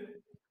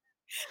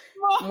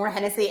 More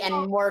Hennessy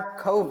and more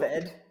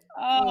COVID.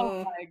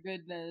 Oh my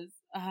goodness.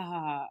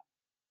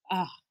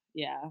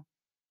 Yeah.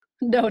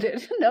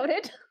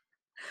 Noted.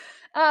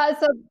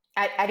 So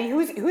Addie,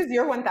 who's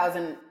your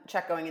 1,000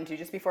 check going into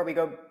just before we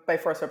go by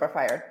force or by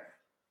fire?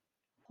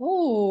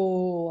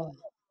 ooh,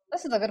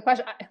 this is a good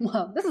question.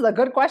 This is a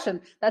good question.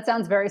 That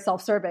sounds very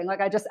self-serving.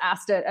 Like I just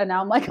asked it and now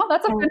I'm like, oh,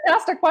 that's a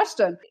fantastic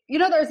question. You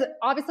know, there's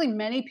obviously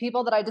many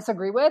people that I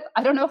disagree with.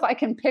 I don't know if I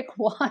can pick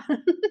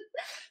one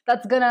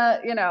that's gonna,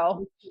 you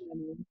know.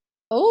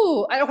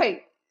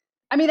 Okay.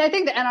 I mean, I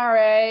think the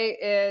NRA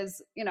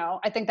is, you know,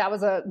 I think that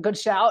was a good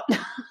shout.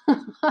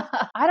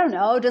 I don't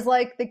know. Does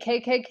like the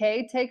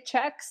KKK take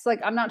checks?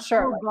 Like, I'm not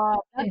sure.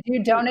 Do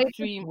you donate?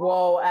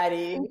 Whoa,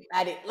 Addie.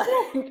 I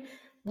think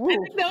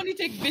they only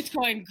take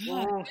Bitcoin.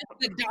 God,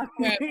 the dark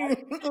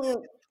web.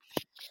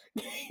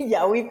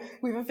 Yeah,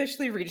 we've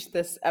officially reached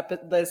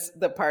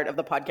the part of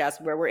the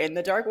podcast where we're in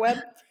the dark web.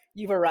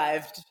 You've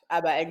arrived.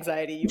 Abba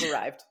Anxiety, you've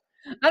arrived.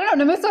 I don't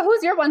know. Namusa,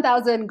 who's your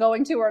 1,000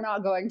 going to or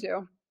not going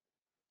to?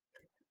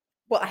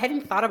 Well, I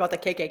hadn't thought about the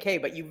KKK,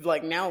 but you've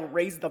like now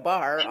raised the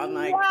bar on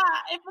like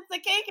if it's the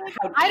KKK,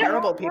 how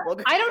terrible people.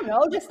 I don't know.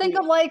 Just think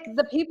of like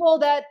the people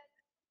that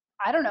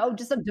I don't know,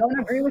 just don't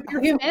agree with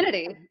your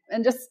humanity,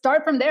 and just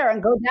start from there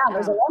and go down.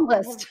 There's a long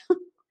list.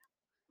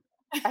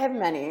 I have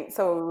many.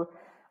 So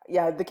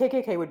yeah, the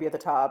KKK would be at the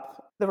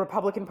top. The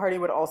Republican Party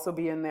would also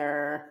be in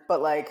there,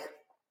 but like,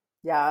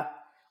 yeah,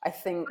 I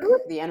think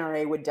the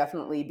NRA would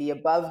definitely be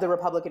above the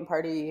Republican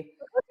Party.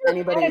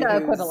 Anybody who's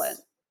equivalent.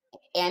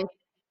 And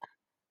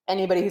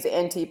anybody who's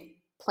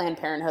anti-Planned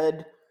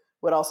Parenthood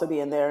would also be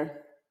in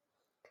there.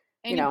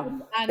 You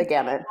know, the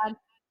gamut. And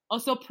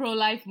also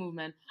pro-life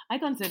movement. I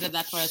considered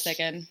that for a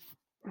second.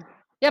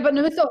 Yeah, but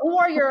so who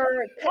are your...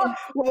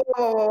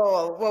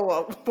 Whoa.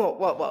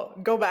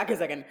 Go back a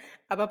second.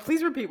 Abba,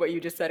 please repeat what you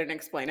just said and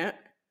explain it.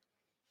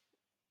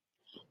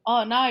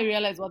 Oh, now I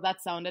realize what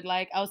that sounded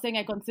like. I was saying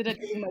I considered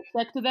giving a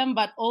check to them,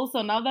 but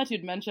also now that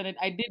you'd mentioned it,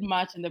 I did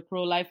march in the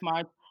pro-life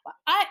march.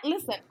 I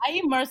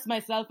immersed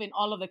myself in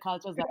all of the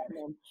cultures that I'm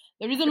in.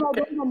 The reason why I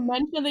don't even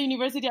mention the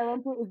university I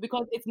went to is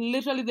because it's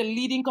literally the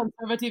leading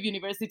conservative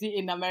university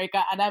in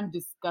America, and I'm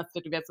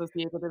disgusted to be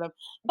associated with them.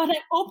 But I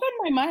opened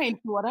my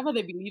mind to whatever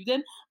they believed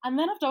in, and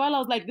then after a while I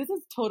was like, this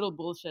is total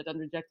bullshit, and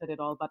rejected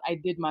it all. But I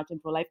did march in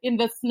pro-life in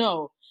the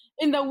snow,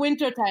 in the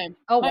winter time.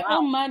 Oh, my wow.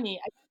 own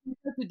money. I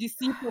to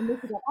DC from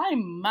Michigan.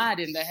 I'm mad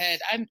in the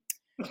head. I'm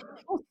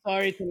so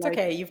sorry to. It's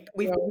okay.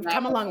 We've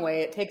come a long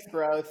way. It takes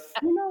growth.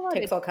 You know what? It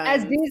takes all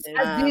kinds. As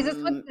Jesus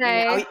would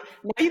say.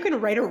 Now you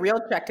can write a real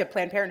check to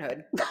Planned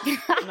Parenthood,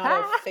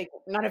 not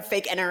a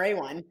fake NRA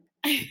one.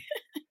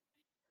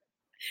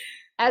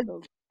 As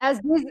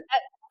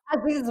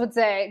Jesus would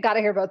say, got to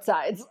hear both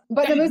sides.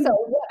 But Namusa,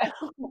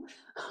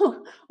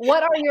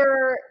 what are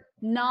your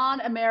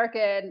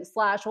non-American /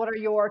 what are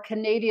your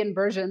Canadian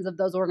versions of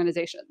those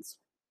organizations?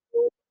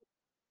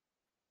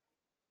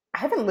 I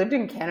haven't lived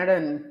in Canada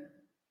in.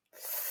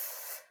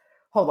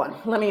 Hold on,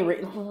 let me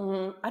read.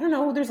 I don't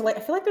know. I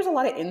feel like there's a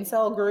lot of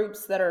incel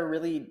groups that are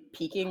really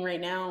peaking right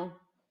now,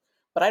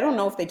 but I don't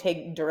know if they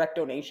take direct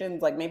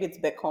donations. Like maybe it's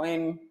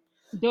Bitcoin.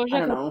 Doja I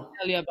don't know.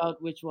 Tell you about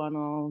which one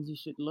you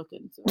should look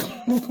into.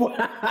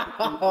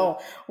 Wow,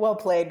 well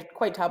played.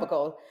 Quite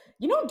topical.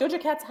 You know, Doja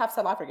Cat's half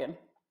South African.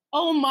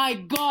 Oh my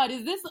God!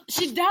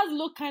 She does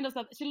look kind of.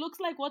 She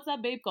looks like, what's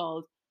that babe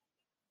called?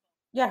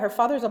 Yeah, her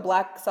father's a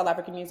Black South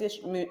African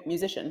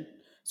musician.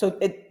 So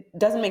it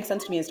doesn't make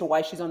sense to me as to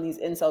why she's on these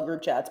incel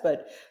group chats,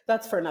 but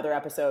that's for another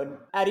episode.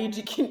 Addie,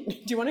 do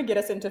you want to get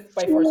us into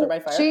by force or by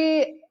fire?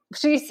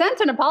 She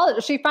sent an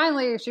apology.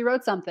 She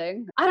wrote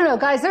something. I don't know,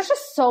 guys, there's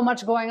just so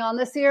much going on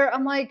this year.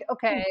 I'm like,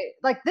 okay,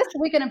 like this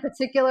weekend in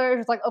particular,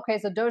 it's like, okay,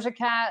 so Doja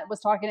Cat was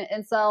talking to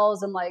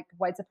incels and like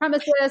white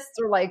supremacists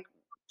or like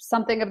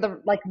something of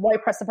the like white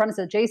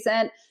supremacist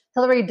adjacent.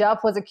 Hillary Duff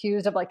was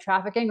accused of like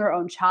trafficking her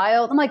own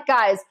child. I'm like,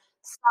 guys,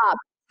 stop.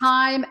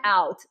 Time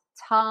out.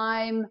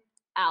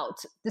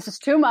 This is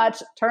too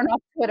much. Turn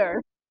off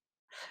Twitter.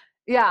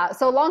 Yeah.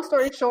 So long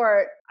story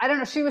short, I don't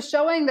know. She was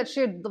showing that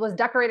she was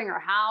decorating her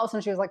house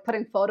and she was like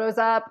putting photos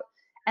up.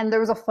 And there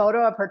was a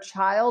photo of her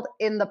child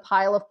in the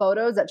pile of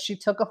photos that she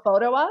took a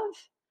photo of.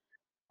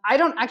 I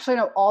don't actually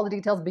know all the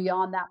details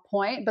beyond that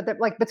point, but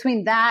like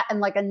between that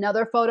and like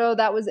another photo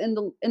that was in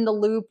the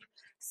loop,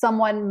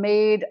 someone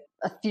made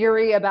a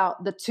theory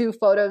about the two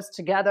photos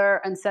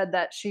together and said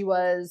that she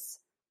was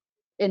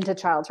into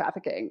child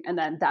trafficking. And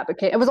then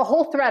it was a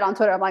whole thread on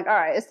Twitter. I'm like, all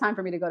right, it's time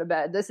for me to go to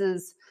bed. This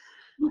is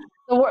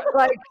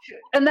like,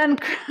 and then,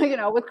 you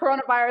know, with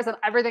coronavirus and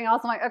everything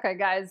else, I'm like, okay,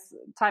 guys,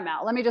 time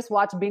out. Let me just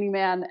watch Beanie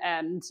Man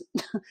and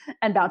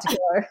Bounty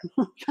Killer.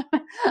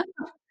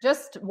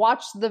 Just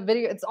watch the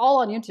video. It's all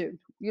on YouTube.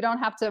 You don't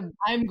have to.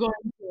 I'm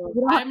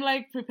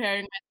like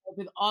preparing myself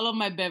with all of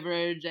my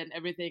beverage and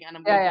everything. And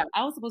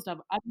I was supposed to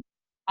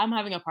I'm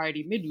having a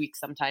party midweek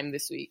sometime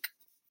this week.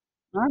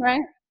 All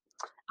right.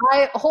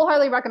 I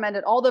wholeheartedly recommend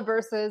it. All the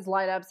verses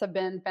lineups have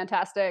been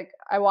fantastic.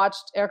 I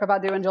watched Erykah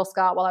Badu and Jill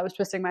Scott while I was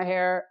twisting my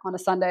hair on a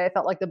Sunday. I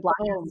felt like the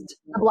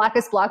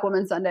blackest black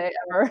woman Sunday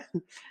ever.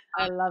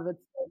 I love it.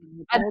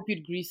 I hope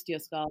you'd greased your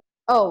scalp.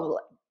 Oh,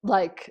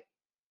 like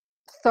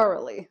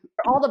thoroughly.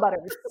 All the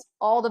butters.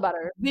 All the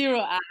butter.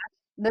 Zero ash.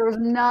 There was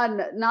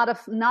none, not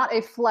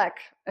a fleck,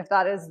 if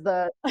that is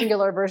the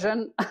singular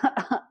version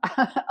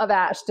of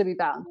ash to be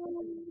found.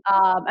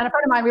 And a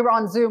friend of mine, we were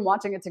on Zoom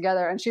watching it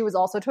together, and she was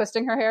also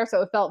twisting her hair,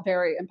 so it felt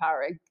very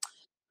empowering.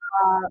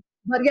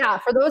 But yeah,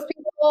 for those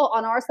people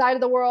on our side of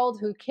the world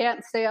who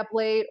can't stay up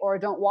late or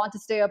don't want to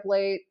stay up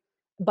late,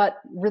 but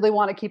really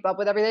want to keep up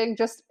with everything,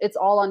 just it's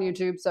all on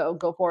YouTube, so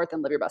go forth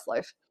and live your best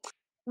life.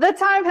 The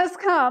time has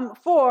come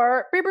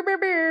for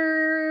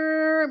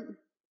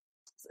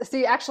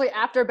See, actually,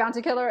 after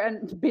Bounty Killer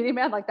and Beanie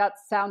Man, like that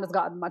sound has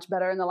gotten much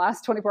better in the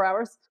last 24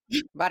 hours.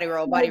 Body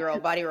roll, body roll,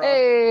 body roll.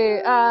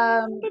 Hey,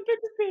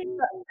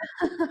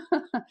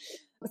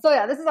 so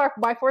yeah, this is our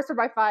By Force or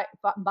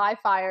by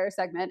Fire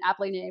segment,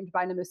 aptly named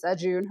by Namusa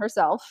June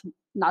herself,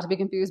 not to be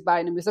confused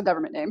by Namusa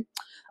government name.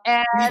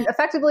 And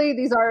effectively,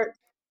 these are.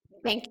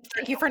 Thank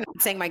you for not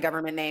saying my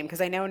government name,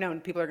 because I know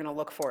people are going to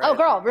look for it. Oh,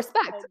 girl,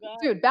 respect,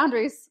 dude.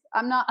 Boundaries.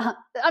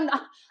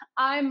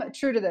 I'm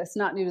true to this,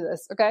 not new to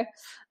this. Okay.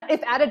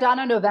 If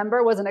Adidana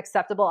November was an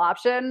acceptable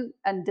option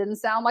and didn't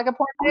sound like a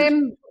porn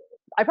name,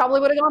 I probably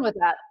would have gone with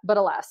that. But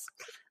alas.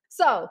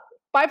 So,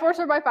 By Force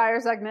or by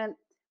Fire segment.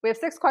 We have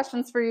 6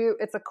 questions for you.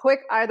 It's a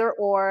quick either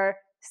or.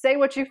 Say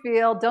what you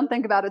feel. Don't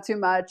think about it too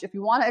much. If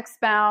you want to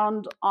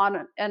expound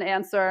on an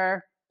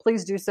answer,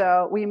 please do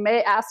so. We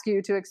may ask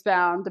you to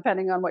expound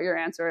depending on what your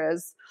answer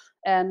is.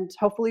 And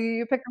hopefully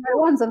you pick the right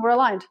ones and we're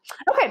aligned.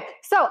 Okay,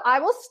 so I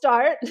will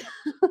start.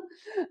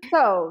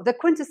 So the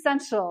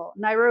quintessential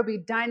Nairobi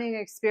dining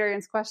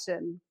experience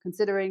question,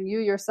 considering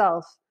you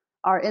yourself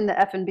are in the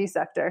F&B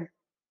sector.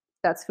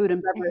 That's food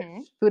and beverage.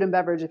 Mm-hmm. Food and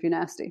beverage if you're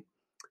nasty.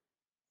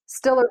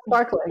 Still or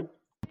sparkling?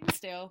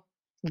 Still.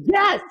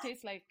 Yes!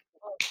 Tastes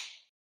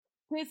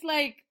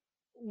like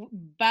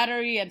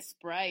battery and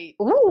Sprite.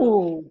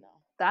 Ooh.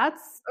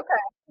 That's okay.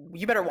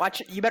 You better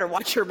watch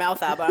your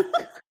mouth, Abba.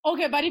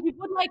 Okay, but if you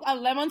put like a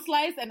lemon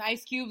slice and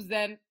ice cubes,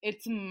 then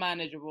it's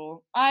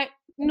manageable.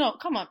 No,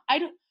 come on. I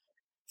don't.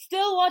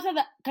 Still water.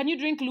 Can you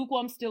drink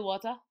lukewarm still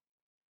water?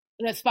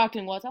 Like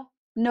sparkling water?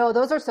 No,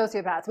 those are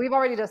sociopaths. We've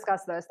already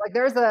discussed this. Like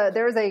there's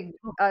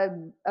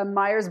a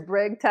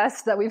Myers-Briggs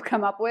test that we've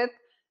come up with.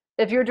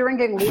 If you're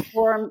drinking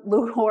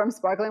lukewarm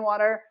sparkling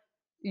water,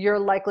 you're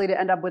likely to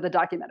end up with a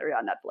documentary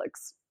on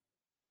Netflix.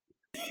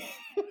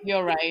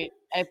 You're right.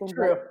 I think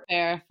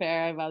that's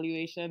fair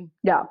evaluation.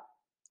 Yeah.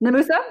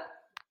 Namusa?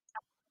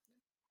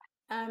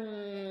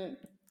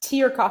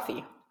 Tea or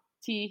coffee?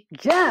 Tea.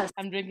 Yes.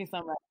 I'm drinking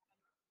some right.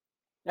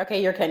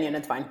 Okay, you're Kenyan.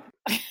 It's fine.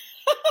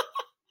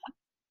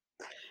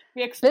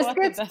 We export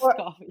the best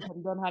coffee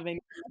and don't have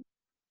any.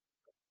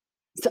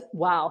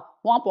 Wow.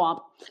 Womp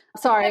womp.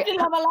 Sorry.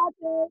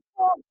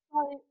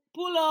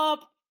 Pull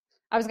up.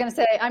 I was going to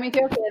say, I'm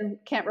Ethiopian.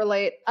 Can't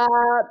relate.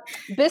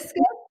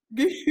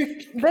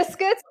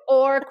 Biscuits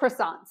or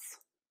croissants?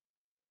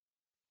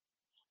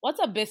 What's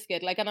a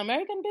biscuit? Like an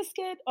American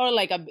biscuit or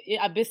like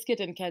a biscuit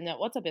in Kenya?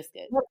 What's a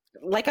biscuit?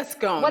 Like a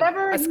scone.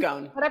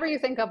 Whatever you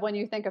think of when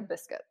you think of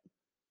biscuit.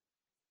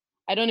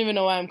 I don't even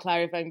know why I'm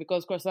clarifying,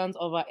 because croissants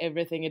over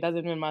everything. It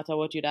doesn't even matter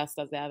what you'd ask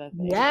as the other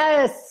thing.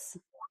 Yes.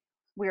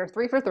 We are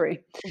 3 for 3.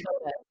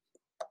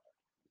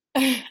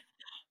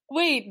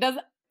 Wait,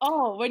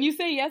 when you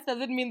say yes,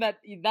 does it mean that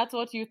that's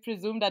what you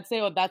presumed I'd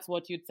say, or that's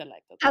what you'd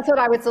select? That's what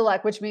I would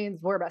select, which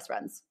means we're best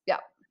friends. Yeah.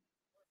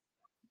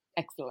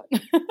 Excellent.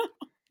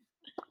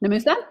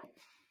 Namusa?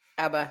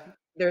 Abba,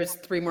 there's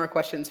 3 more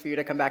questions for you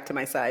to come back to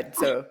my side,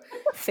 so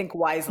think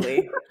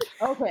wisely.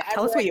 Okay.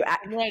 Tell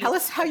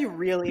us how you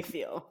really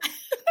feel.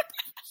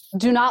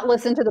 Do not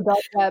listen to the bell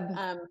web.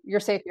 You're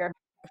safe here.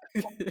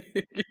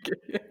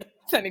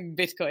 Sending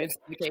bitcoins.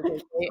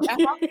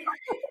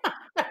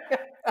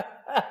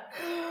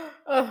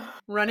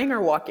 Running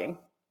or walking?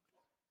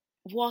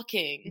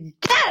 Walking.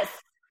 Yes!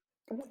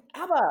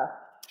 Abba.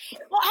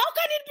 Well, how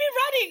can it be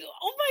running?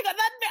 Oh my God,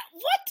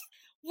 what?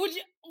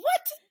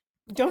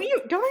 Don't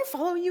I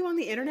follow you on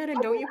the internet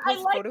and don't you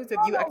post photos of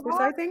you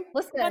exercising?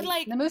 Listen,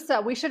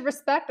 Namusa, we should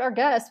respect our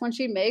guest when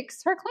she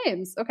makes her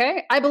claims,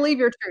 okay? I believe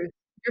your truth.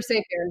 You're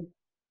safe here.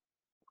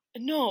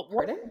 No,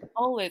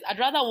 always. I'd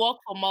rather walk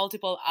for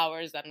multiple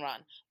hours than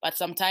run, but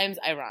sometimes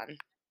I run.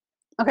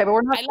 Okay, but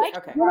we're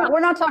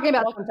not talking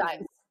about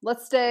sometimes.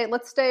 Let's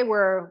stay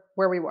where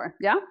we were.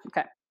 Yeah?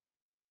 Okay.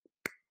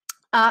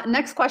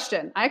 Next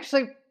question. I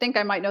actually think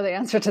I might know the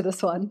answer to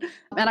this one,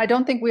 and I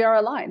don't think we are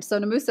aligned. So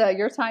Namusa,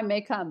 your time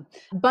may come.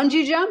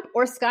 Bungee jump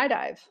or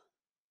skydive?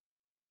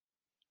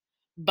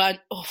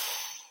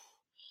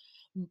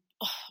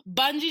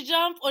 Bungee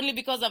jump, only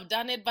because I've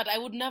done it, but I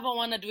would never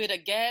want to do it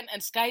again.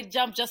 And sky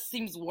jump just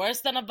seems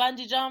worse than a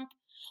bungee jump.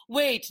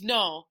 Wait,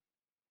 no.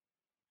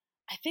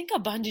 I think a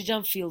bungee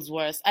jump feels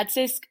worse. I'd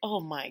say,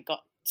 oh my God.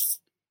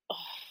 Oh.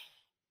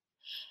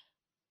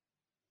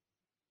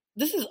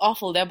 This is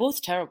awful. They're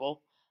both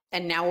terrible.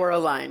 And now we're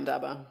aligned,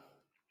 Abba.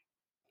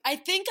 I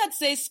think I'd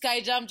say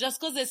sky jump just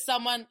because there's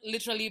someone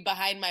literally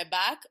behind my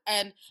back.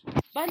 And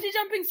bungee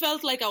jumping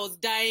felt like I was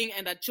dying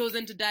and I'd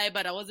chosen to die,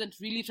 but I wasn't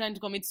really trying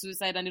to commit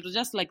suicide. And it was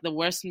just like the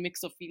worst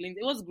mix of feelings.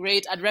 It was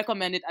great. I'd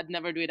recommend it. I'd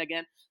never do it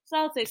again. So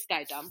I'll say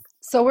sky jump.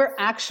 So we're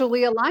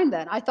actually aligned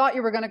then. I thought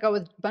you were going to go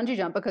with bungee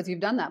jump because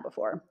you've done that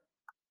before.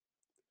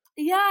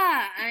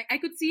 Yeah, I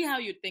could see how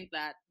you'd think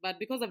that. But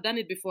because I've done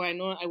it before, I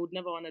know I would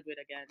never want to do it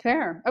again.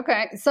 Fair.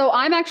 Okay. So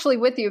I'm actually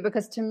with you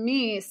because to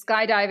me,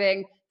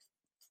 skydiving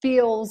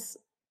feels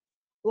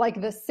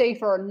like the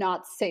safer,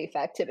 not safe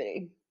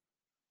activity.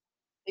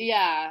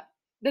 Yeah.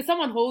 There's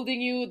someone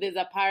holding you. There's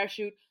a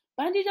parachute.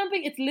 Bungee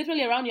jumping, it's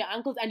literally around your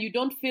ankles and you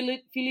don't feel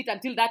it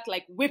until that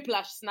like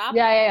whiplash snap.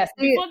 Yeah.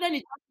 See, Before then,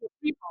 it's just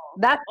people.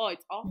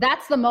 It's awful.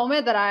 That's the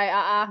moment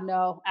that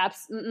no.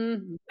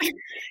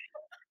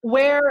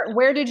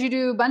 Where did you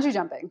do bungee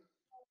jumping?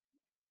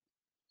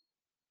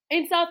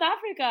 In South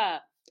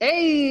Africa.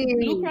 Hey.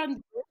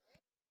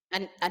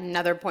 And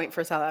another point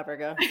for South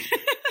Africa.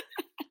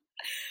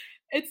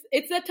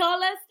 It's the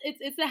tallest,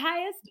 it's the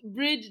highest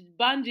bridge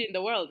bungee in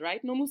the world,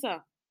 right,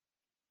 Nomusa?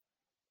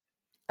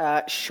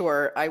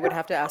 Sure, I would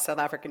have to ask South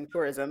African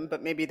tourism,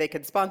 but maybe they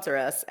could sponsor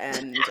us.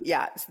 And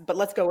yeah, but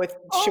let's go with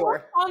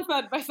sure.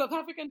 Sponsored by South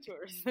African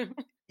tourism.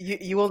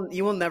 You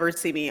will never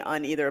see me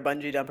on either a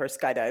bungee jump or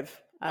skydive.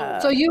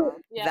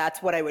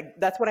 That's what I would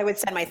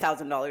send my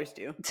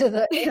 $1,000 to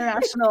the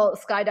International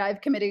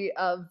Skydive Committee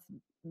of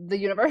the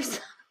Universe.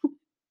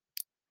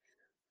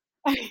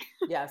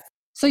 Yes.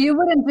 So you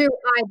wouldn't do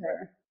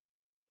either.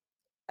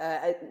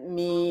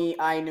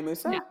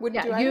 Nomusa would do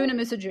either. You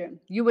Nomusa June.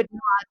 You would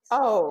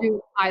not do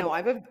either. No,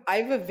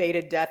 I've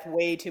evaded death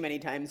way too many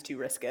times to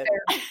risk it.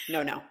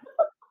 Fair. No.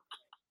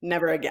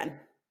 Never again.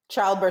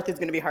 Childbirth is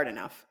going to be hard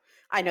enough.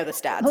 I know the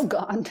stats. Oh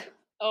God.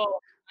 Oh,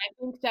 I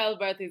think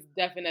childbirth is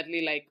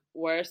definitely like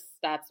worse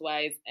stats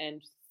wise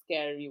and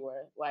scary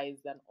wise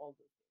than all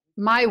this.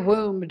 My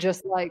womb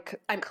just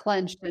I'm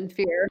clenched in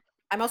fear.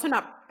 I'm also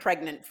not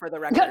pregnant, for the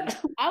record.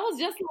 I was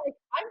just like,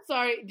 I'm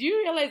sorry. Do you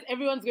realize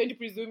everyone's going to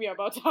presume you're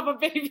about to have a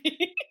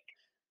baby?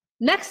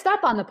 Next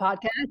up on the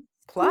podcast.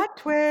 Plot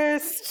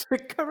twist.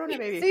 Corona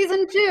baby.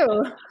 Season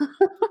 2.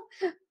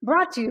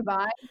 Brought to you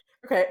by.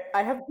 Okay,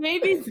 I have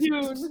Baby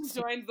June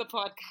joins the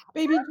podcast.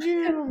 Baby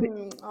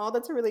June. Oh,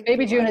 that's a really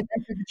Baby June is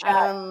in the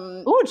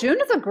chat. June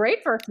is a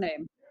great first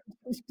name.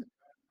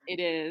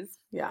 It is.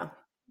 Yeah.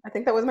 I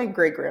think that was my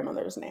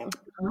great-grandmother's name.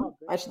 Oh,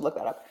 I should look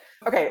that up.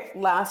 Okay,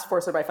 last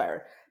Forcer by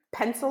Fire.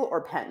 Pencil or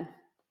pen?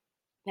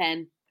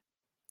 Pen.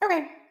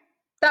 Okay.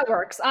 That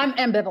works. I'm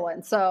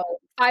ambivalent, so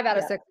 5 out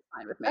of 6 is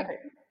fine with me. Okay.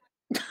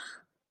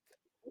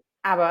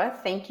 Abba,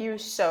 thank you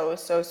so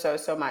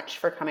much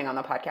for coming on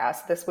the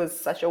podcast. This was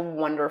such a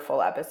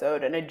wonderful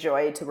episode and a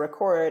joy to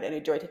record and a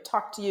joy to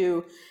talk to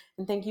you.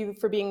 And thank you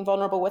for being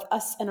vulnerable with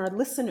us and our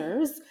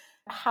listeners.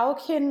 How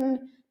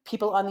can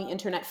people on the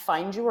internet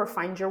find you or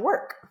find your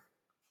work?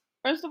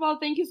 First of all,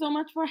 thank you so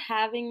much for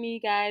having me,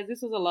 guys.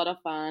 This was a lot of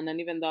fun,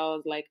 and even though I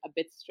was like a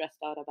bit stressed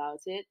out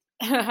about it,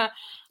 are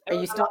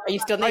you still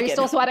naked? Are you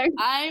still sweating?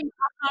 I'm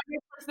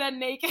 100%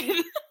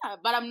 naked,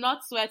 but I'm not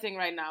sweating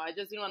right now. I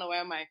just didn't want to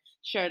wear my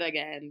shirt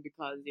again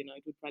because it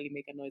would probably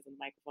make a noise on the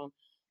microphone.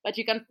 But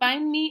you can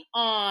find me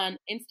on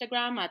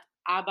Instagram at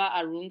Abba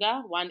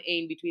Arunga, 1 A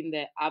in between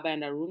the Abba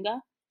and Arunga,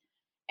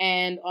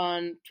 and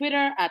on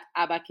Twitter at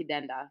Abba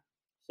Kidenda.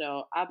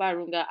 So Abba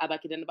Arunga, Abba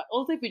Kidenda. But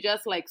also if you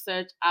just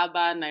search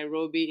Abba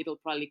Nairobi, it'll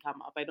probably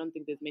come up. I don't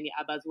think there's many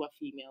Abbas who are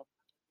female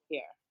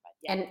here. But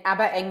yeah. And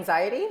Abba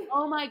Anxiety?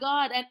 Oh my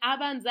God. And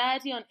Abba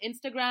Anxiety on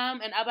Instagram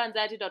and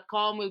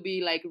AbbaAnxiety.com will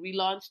be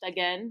relaunched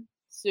again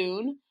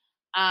soon.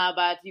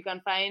 But you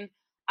can find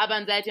Abba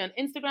Anxiety on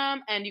Instagram,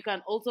 and you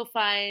can also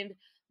find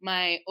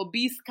my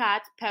obese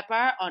cat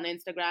Pepper on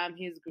Instagram.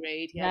 He's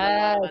great. He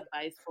has a lot of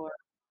advice for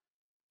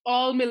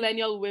all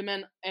millennial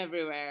women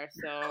everywhere.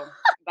 So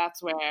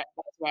that's where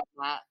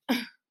I'm at.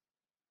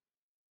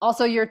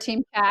 Also, your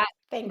team cat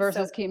Thanks,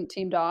 versus team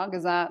dog.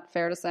 Is that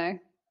fair to say?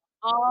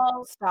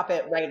 Oh, stop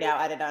it right now,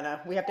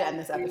 Adidana. We have to end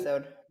this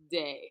episode.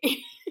 Day.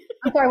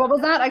 I'm sorry, what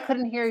was that? I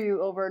couldn't hear you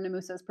over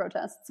Nomusa's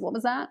protests. What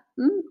was that?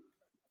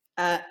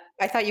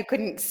 I thought you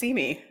couldn't see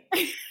me.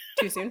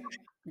 Too soon?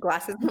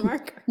 Glasses,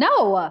 Mark?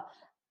 No.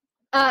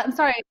 I'm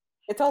sorry.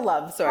 It's all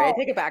love. Sorry, I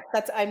take it back.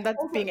 That's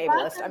being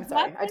ableist. I'm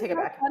sorry. I take it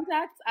back.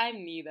 Contacts,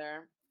 I'm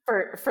neither.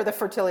 For the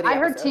fertility I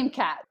heard episode. Team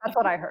Cat. That's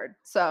what I heard.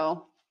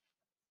 So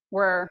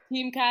we're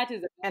Team Cat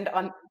is and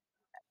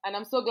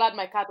I'm so glad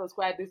my cat was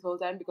quiet this whole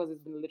time because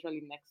it's been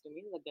literally next to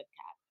me. It's a good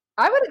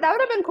cat. That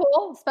would have been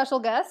cool. Special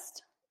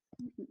guest.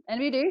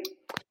 NVD.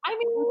 I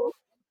mean,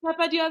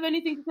 Peppa, do you have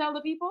anything to tell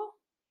the people?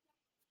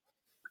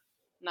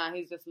 Nah,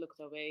 he's just looked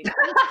away.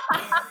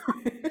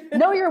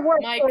 Know your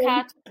worth. My King.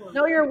 cat.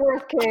 Know your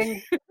worth,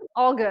 King.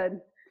 All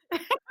good.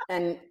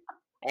 And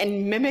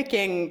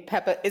mimicking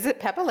Peppa. Is it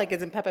Peppa?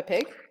 Isn't Peppa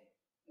Pig?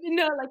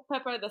 No, like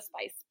Pepper the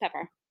Spice.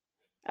 Pepper.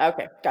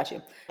 Okay, got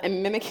you.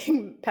 And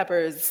mimicking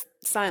Pepper's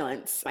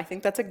silence. I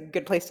think that's a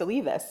good place to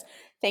leave this.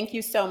 Thank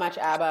you so much,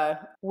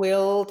 Abba.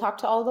 We'll talk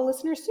to all the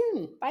listeners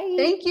soon. Bye.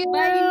 Thank you.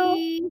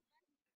 Bye.